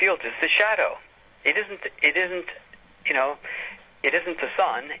electromagnetic field is the shadow. It isn't the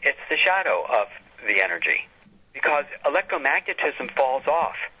sun, it's the shadow of the energy. Because electromagnetism falls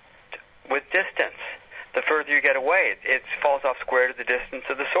off with distance. The further you get away, it falls off square to the distance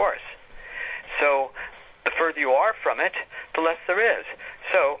of the source. So the further you are from it, the less there is.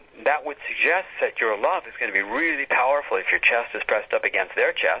 So that would suggest that your love is going to be really powerful if your chest is pressed up against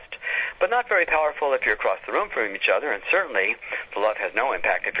their chest, but not very powerful if you're across the room from each other, and certainly the love has no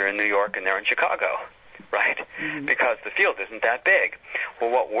impact if you're in New York and they're in Chicago, right? Mm-hmm. Because the field isn't that big.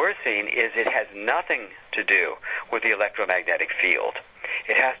 Well, what we're seeing is it has nothing to do with the electromagnetic field.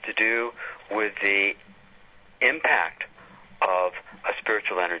 It has to do with the impact of a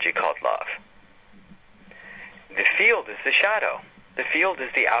spiritual energy called love. The field is the shadow. The field is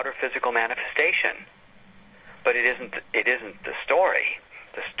the outer physical manifestation. But it isn't the story.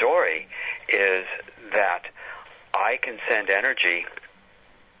 The story is that I can send energy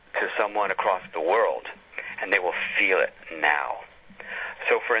to someone across the world, and they will feel it now.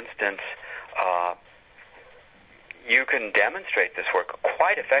 So, for instance, you can demonstrate this work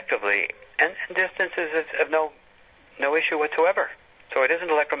quite effectively, and distance is of no issue whatsoever. So it isn't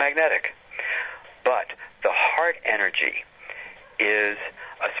electromagnetic. But the heart energy is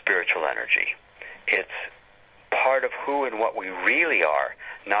a spiritual energy. It's part of who and what we really are,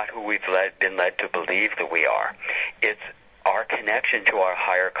 not who we've been led to believe that we are. It's our connection to our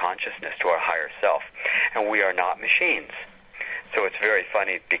higher consciousness, to our higher self. And we are not machines. So it's very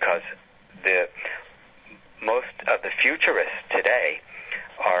funny because most of the futurists today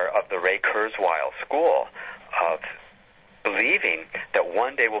are of the Ray Kurzweil school of believing that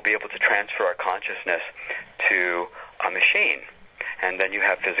one day we'll be able to transfer our consciousness to a machine. And then you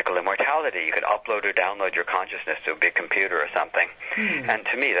have physical immortality. You can upload or download your consciousness to a big computer or something. And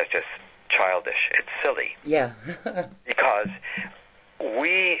to me, that's just childish. It's silly. Yeah. Because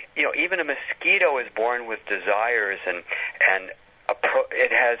even a mosquito is born with desires, and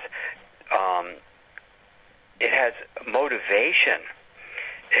it has motivation.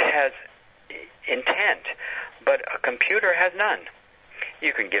 It has intent, but a computer has none.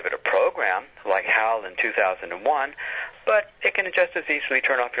 You can give it a program like HAL in 2001, but it can just as easily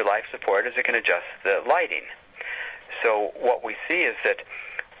turn off your life support as it can adjust the lighting. So what we see is that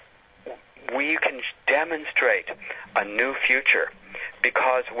we can demonstrate a new future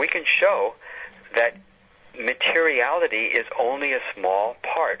because we can show that materiality is only a small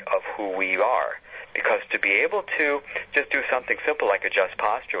part of who we are. Because to be able to just do something simple like adjust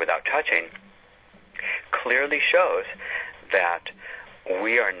posture without touching clearly shows that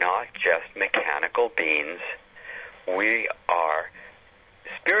we are not just mechanical beings. We are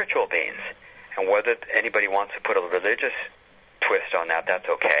spiritual beings. And whether anybody wants to put a religious twist on that, that's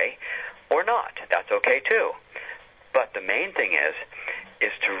okay. Or not, that's okay too. But the main thing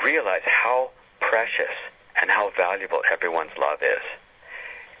is to realize how precious and how valuable everyone's love is.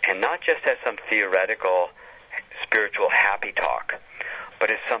 And not just as some theoretical, spiritual happy talk,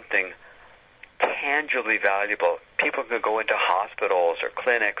 but as something tangibly valuable. People can go into hospitals or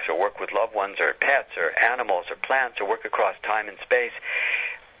clinics or work with loved ones or pets or animals or plants or work across time and space.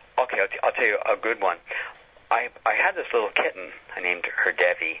 Okay, I'll tell you a good one. I had this little kitten. I named her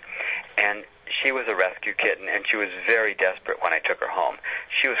Devi, and she was a rescue kitten, and she was very desperate when I took her home.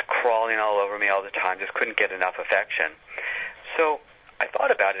 She was crawling all over me all the time, just couldn't get enough affection. So I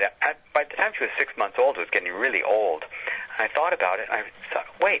thought about it. By the time she was 6 months old, it was getting really old. And I thought about it, and I thought,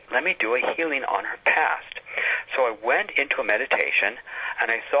 wait, let me do a healing on her past. So I went into a meditation,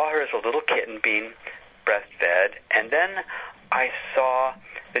 and I saw her as a little kitten being breastfed, and then I saw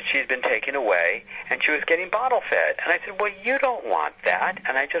that she'd been taken away, and she was getting bottle fed. And I said, well, you don't want that.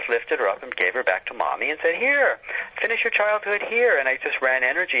 And I just lifted her up and gave her back to Mommy and said, here, finish your childhood here. And I just ran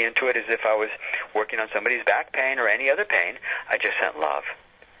energy into it as if I was working on somebody's back pain or any other pain. I just sent love.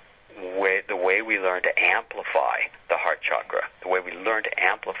 The way we learn to amplify the heart chakra, the way we learn to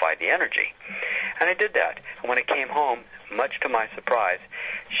amplify the energy. And I did that. And when I came home, much to my surprise,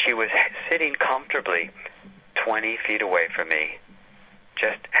 she was sitting comfortably 20 feet away from me,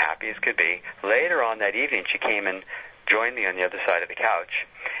 just happy as could be. Later on that evening, she came and joined me on the other side of the couch.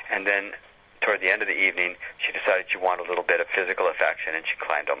 And then toward the end of the evening, she decided she wanted a little bit of physical affection, and she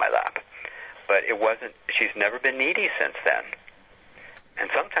climbed on my lap. But she's never been needy since then. And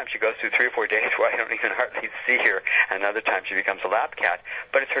sometimes she goes through 3 or 4 days where I don't even hardly see her, and other times she becomes a lap cat.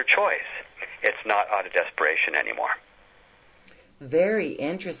 But it's her choice. It's not out of desperation anymore. Very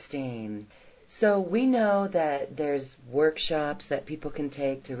interesting. So we know that there's workshops that people can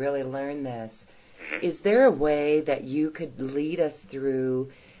take to really learn this. Mm-hmm. Is there a way that you could lead us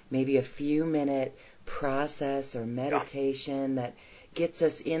through maybe a few-minute process or meditation that gets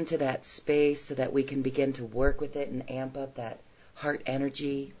us into that space so that we can begin to work with it and amp up that heart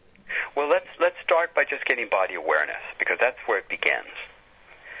energy? Well, let's start by just getting body awareness, because that's where it begins.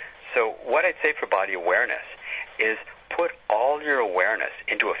 So what I'd say for body awareness is put all your awareness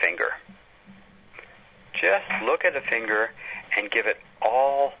into a finger. Just look at a finger and give it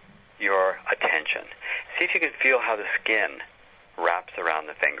all your attention. See if you can feel how the skin wraps around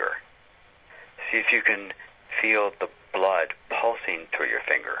the finger. See if you can feel the blood pulsing through your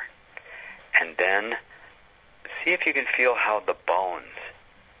finger. And then see if you can feel how the bones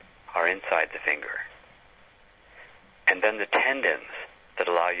are inside the finger. And then the tendons that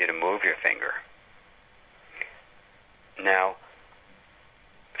allow you to move your finger. Now,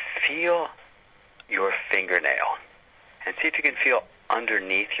 feel your fingernail and see if you can feel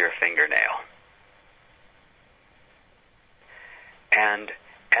underneath your fingernail. And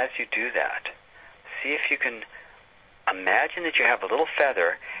as you do that, see if you can imagine that you have a little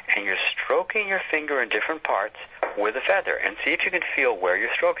feather and you're stroking your finger in different parts with a feather, and see if you can feel where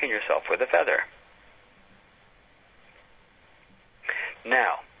you're stroking yourself with a feather.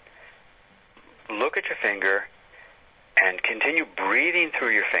 Now, look at your finger and continue breathing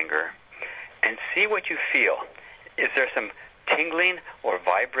through your finger and see what you feel. Is there some tingling or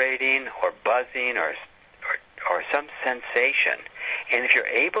vibrating or buzzing or some sensation? And if you're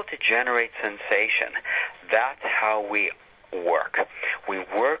able to generate sensation, that's how we work. We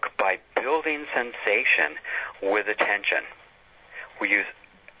work by building sensation with attention. We use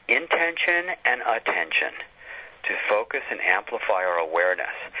intention and attention to focus and amplify our awareness.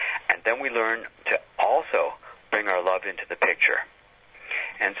 And then we learn to also bring our love into the picture.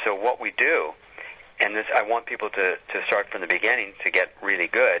 And so what we do, and this I want people to start from the beginning to get really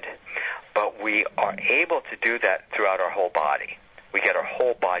good, but we are able to do that throughout our whole body. We get our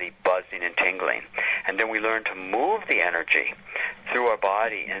whole body buzzing and tingling. And then we learn to move the energy through our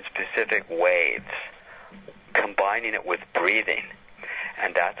body in specific waves, combining it with breathing.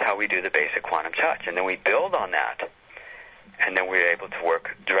 And that's how we do the basic quantum touch. And then we build on that, and then we're able to work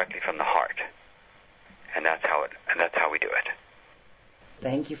directly from the heart. And that's how we do it.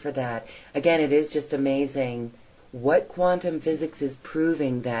 Thank you for that. Again, it is just amazing what quantum physics is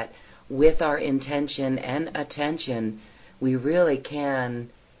proving, that with our intention and attention, we really can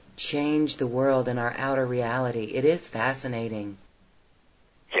change the world and our outer reality. It is fascinating.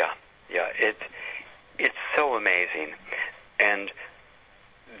 Yeah, it's so amazing. And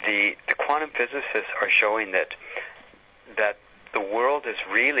the quantum physicists are showing that the world is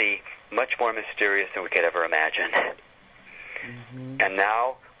really much more mysterious than we could ever imagine. Mm-hmm. And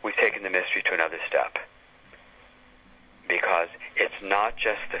now we've taken the mystery to another step, because it's not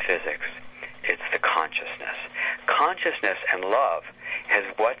just the physics, it's the consciousness. Consciousness and love has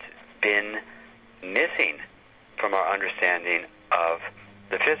what's been missing from our understanding of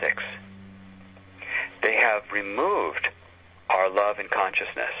the physics. They have removed our love and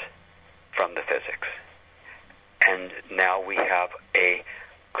consciousness from the physics. And now we have a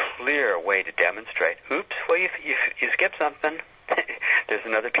clear way to demonstrate, oops, well, you skipped something. There's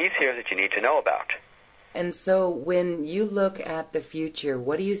another piece here that you need to know about. And so when you look at the future,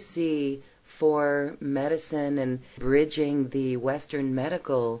 what do you see for medicine and bridging the Western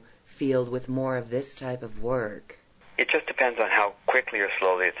medical field with more of this type of work? It just depends on how quickly or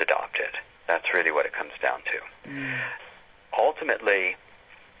slowly it's adopted. That's really what it comes down to. Mm. Ultimately,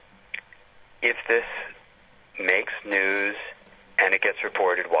 if this makes news and it gets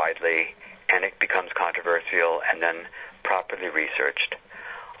reported widely and it becomes controversial and then properly researched,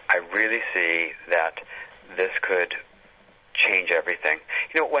 I really see that this could change everything.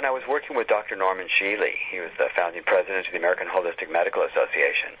 You know, when I was working with Dr. Norman Shealy, he was the founding president of the American Holistic Medical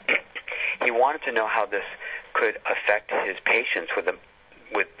Association, he wanted to know how this could affect his patients with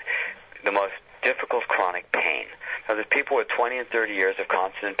the most difficult chronic pain. Now, there's people with 20 and 30 years of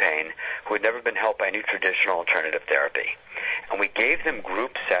constant pain who had never been helped by any traditional alternative therapy. And we gave them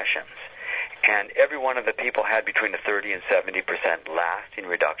group sessions. And every one of the people had between a 30 and 70% lasting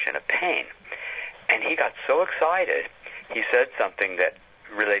reduction of pain. And he got so excited, he said something that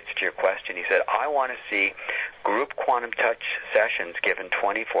relates to your question. He said, I want to see group quantum touch sessions given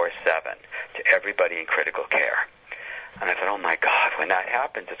 24/7 to everybody in critical care. And I thought, oh my God, when that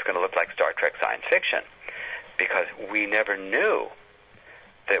happens, it's going to look like Star Trek science fiction, because we never knew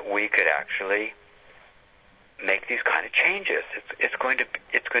that we could actually make these kind of changes. It's going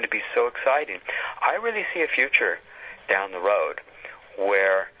to be so exciting. I really see a future down the road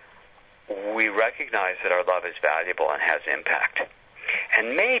where we recognize that our love is valuable and has impact.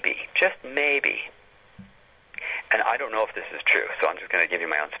 And maybe, just maybe, and I don't know if this is true, so I'm just going to give you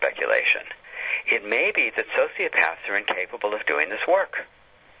my own speculation. It may be that sociopaths are incapable of doing this work.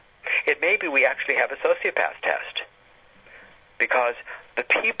 It may be we actually have a sociopath test. Because the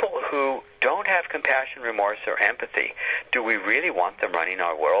people who don't have compassion, remorse, or empathy, do we really want them running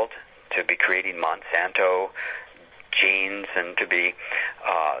our world, to be creating Monsanto genes and to be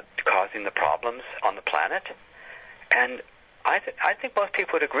causing the problems on the planet? And I think most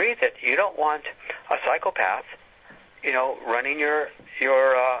people would agree that you don't want a psychopath, running your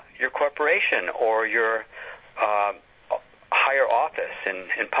corporation or your higher office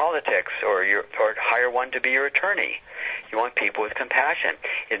in politics, or hire one to be your attorney. You want people with compassion.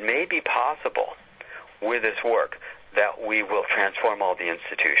 It may be possible with this work that we will transform all the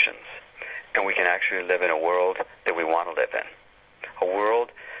institutions, and we can actually live in a world that we want to live in. A world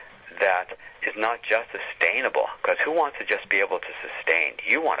that is not just sustainable, because who wants to just be able to sustain?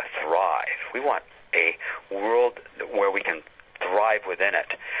 You want to thrive. We want a world where we can thrive within it.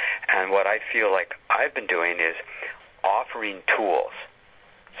 And what I feel like I've been doing is offering tools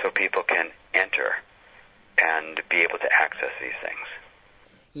so people can enter and be able to access these things.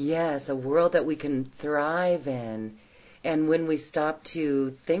 Yes, a world that we can thrive in. And when we stop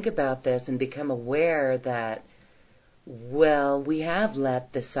to think about this and become aware that, well, we have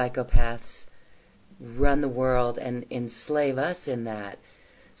let the psychopaths run the world and enslave us in that.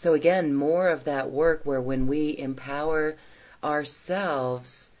 So again, more of that work where when we empower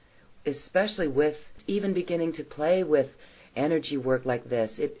ourselves, especially with even beginning to play with energy work like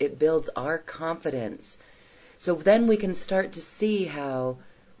this, it builds our confidence. So then we can start to see how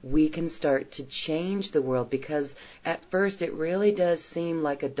we can start to change the world, because at first it really does seem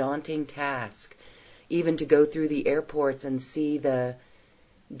like a daunting task, even to go through the airports and see the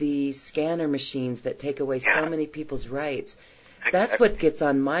scanner machines that take away so many people's rights. That's what gets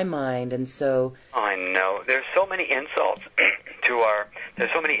on my mind. And so I know there's so many insults to our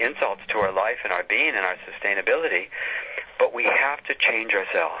life and our being and our sustainability, but we have to change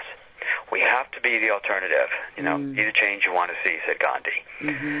ourselves. We have to be the alternative. Be the change you want to see, said Gandhi.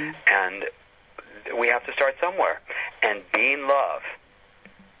 Mm-hmm. And we have to start somewhere. And being love,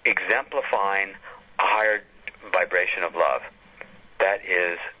 exemplifying a higher vibration of love, that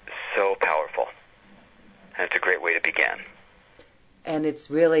is so powerful. And it's a great way to begin. And it's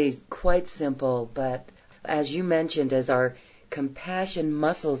really quite simple, but as you mentioned, as our compassion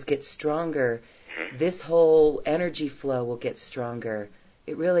muscles get stronger, this whole energy flow will get stronger.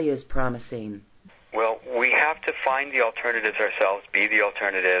 It really is promising. Well, we have to find the alternatives ourselves, be the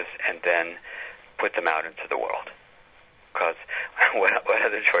alternatives, and then put them out into the world. Because what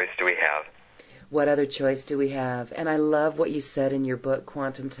other choice do we have? What other choice do we have? And I love what you said in your book,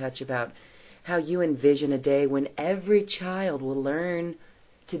 Quantum Touch, about how you envision a day when every child will learn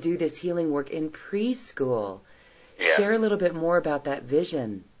to do this healing work in preschool. Yeah. Share a little bit more about that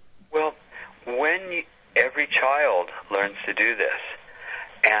vision. Well, when every child learns to do this,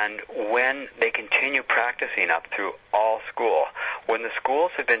 and when they continue practicing up through all school, when the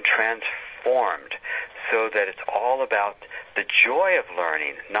schools have been transformed so that it's all about the joy of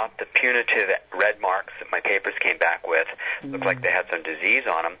learning, not the punitive red marks that my papers came back with, looked like they had some disease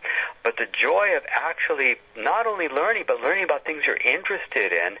on them, but the joy of actually not only learning, but learning about things you're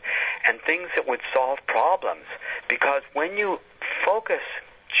interested in and things that would solve problems. Because when you focus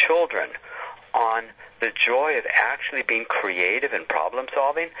children on the joy of actually being creative and problem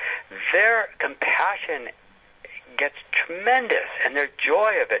solving, their compassion gets tremendous and their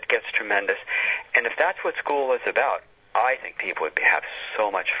joy of it gets tremendous. And if that's what school is about, I think people would have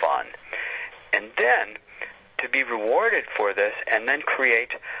so much fun. And then to be rewarded for this and then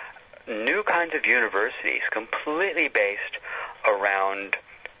create new kinds of universities completely based around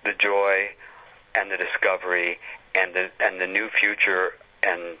the joy and the discovery and the new future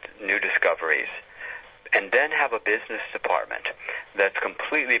and new discoveries, and then have a business department that's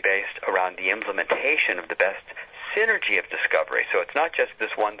completely based around the implementation of the best synergy of discovery. So it's not just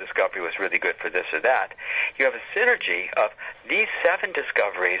this one discovery was really good for this or that. You have a synergy of these 7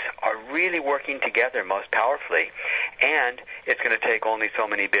 discoveries are really working together most powerfully, and it's going to take only so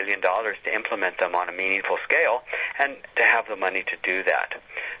many $1 billion to implement them on a meaningful scale and to have the money to do that.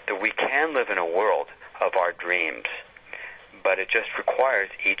 That we can live in a world of our dreams, but it just requires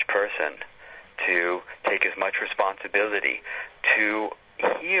each person to take as much responsibility to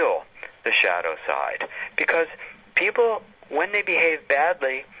heal the shadow side. Because people, when they behave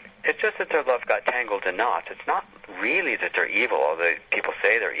badly, it's just that their love got tangled in knots. It's not really that they're evil, although people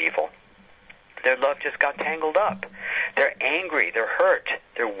say they're evil. Their love just got tangled up. They're angry, they're hurt,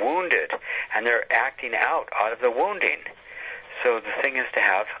 they're wounded, and they're acting out of the wounding. So the thing is to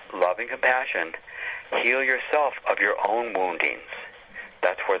have love and compassion. Heal yourself of your own woundings.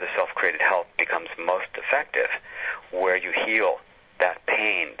 That's where the self-created help becomes most effective, where you heal that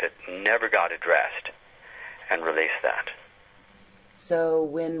pain that never got addressed and release that. So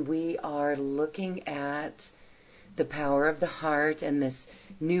when we are looking at the power of the heart and this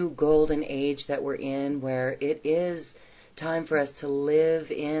new golden age that we're in, where it is time for us to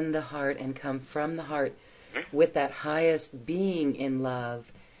live in the heart and come from the heart with that highest being in love,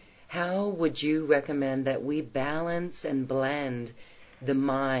 how would you recommend that we balance and blend the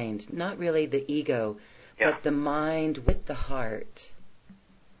mind, not really the ego, but the mind with the heart?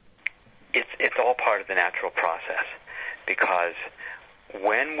 It's all part of the natural process, because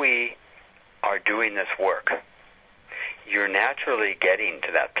when we are doing this work, you're naturally getting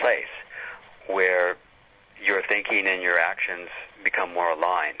to that place where your thinking and your actions become more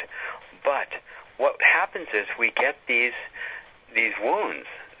aligned. But what happens is we get these wounds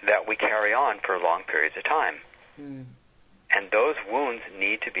that we carry on for long periods of time. And those wounds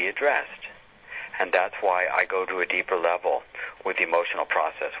need to be addressed. And that's why I go to a deeper level with the emotional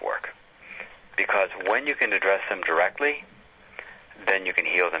process work. Because when you can address them directly, then you can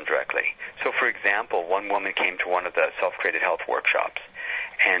heal them directly. So, for example, one woman came to one of the self-created health workshops,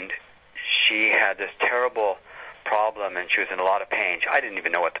 and she had this terrible problem, and she was in a lot of pain. I didn't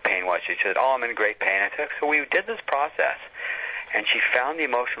even know what the pain was. She said, I'm in great pain. I said, so we did this process, and she found the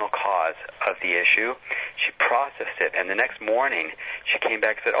emotional cause of the issue. She processed it, and the next morning she came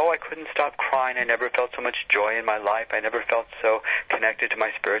back and said, I couldn't stop crying. I never felt so much joy in my life. I never felt so connected to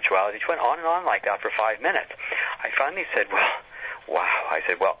my spirituality. She went on and on like that for 5 minutes. I finally said, wow. I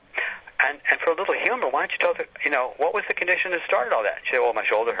said, and for a little humor, why don't you tell her, what was the condition that started all that? She said, my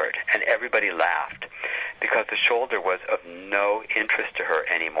shoulder hurt. And everybody laughed because the shoulder was of no interest to her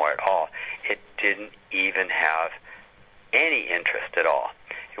anymore at all. It didn't even have any interest at all.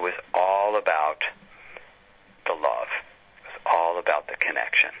 It was all about the love. It was all about the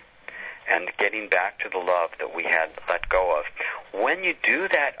connection and getting back to the love that we had let go of. When you do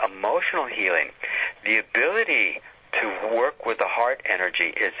that emotional healing, the ability to work with the heart energy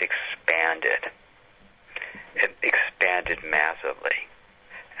is expanded. It expanded massively.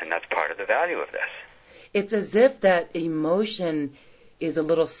 And that's part of the value of this. It's as if that emotion is a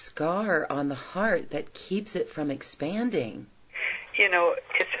little scar on the heart that keeps it from expanding.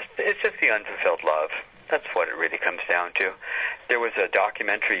 It's just the unfulfilled love. That's what it really comes down to. There was a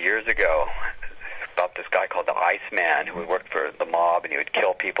documentary years ago about this guy called the Iceman, who worked for the mob, and he would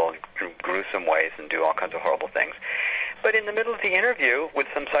kill people in gruesome ways and do all kinds of horrible things. But in the middle of the interview with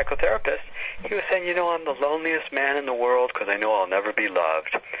some psychotherapist, he was saying, I'm the loneliest man in the world because I know I'll never be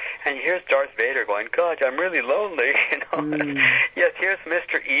loved. And here's Darth Vader going, God, I'm really lonely. Yes, here's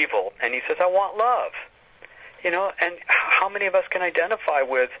Mr. Evil, and he says, I want love. And how many of us can identify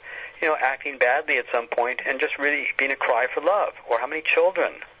with, acting badly at some point and just really being a cry for love? Or how many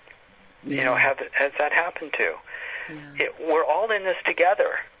children, has that happened to? Yeah. We're all in this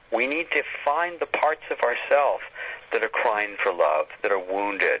together. We need to find the parts of ourselves that are crying for love, that are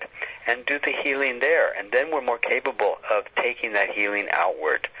wounded, and do the healing there. And then we're more capable of taking that healing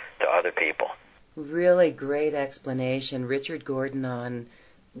outward to other people. Really great explanation, Richard Gordon, on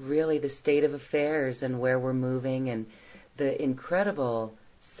really the state of affairs and where we're moving and the incredible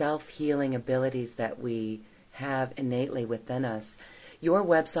self-healing abilities that we have innately within us. Your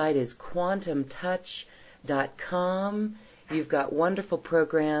website is quantumtouch.com. You've got wonderful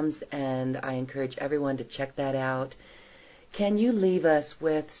programs, and I encourage everyone to check that out. Can you leave us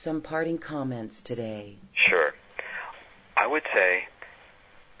with some parting comments today? Sure. I would say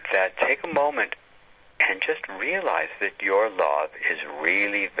that take a moment and just realize that your love is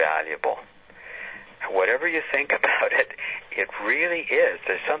really valuable. Whatever you think about it, it really is.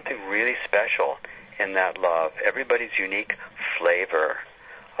 There's something really special in that love. Everybody's unique flavor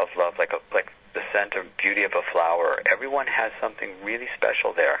of love, like the scent or beauty of a flower. Everyone has something really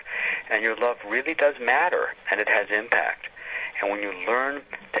special there. And your love really does matter, and it has impact. And when you learn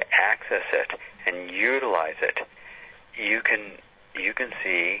to access it and utilize it, you can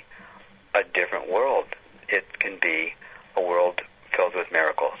see a different world. It can be a world filled with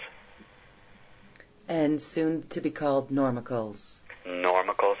miracles. And soon to be called normicals.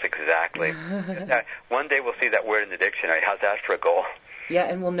 Normicals, exactly. One day we'll see that word in the dictionary. How's that for a goal? Yeah,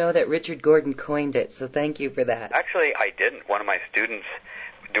 and we'll know that Richard Gordon coined it, so thank you for that. Actually, I didn't. One of my students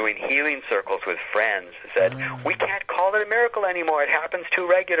doing healing circles with friends said, we can't call it a miracle anymore. It happens too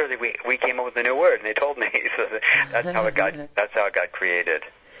regularly. We came up with a new word, and they told me. So that's how it got created.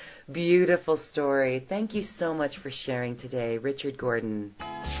 Beautiful story. Thank you so much for sharing today, Richard Gordon.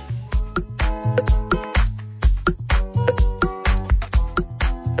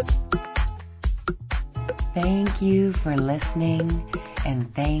 Thank you for listening,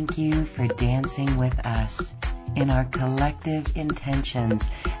 and thank you for dancing with us in our collective intentions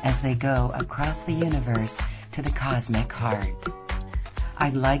as they go across the universe to the cosmic heart.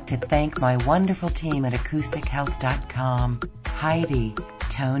 I'd like to thank my wonderful team at AcousticHealth.com, Heidi,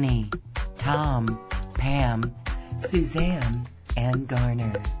 Tony, Tom, Pam, Suzanne, and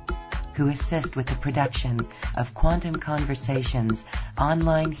Garner, who assist with the production of Quantum Conversations,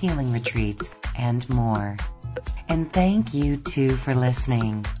 online healing retreats, and more. And thank you, too, for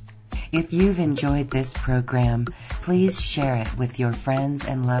listening. If you've enjoyed this program, please share it with your friends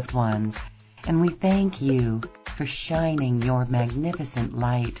and loved ones. And we thank you for shining your magnificent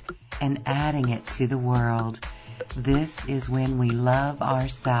light and adding it to the world. This is when we love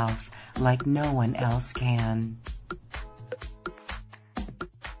ourselves like no one else can.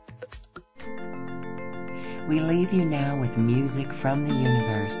 We leave you now with music from the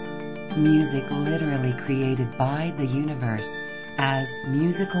universe. Music literally created by the universe, as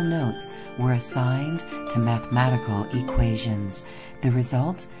musical notes were assigned to mathematical equations. The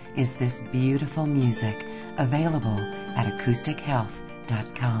result is this beautiful music, available at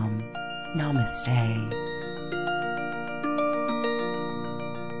AcousticHealth.com. Namaste.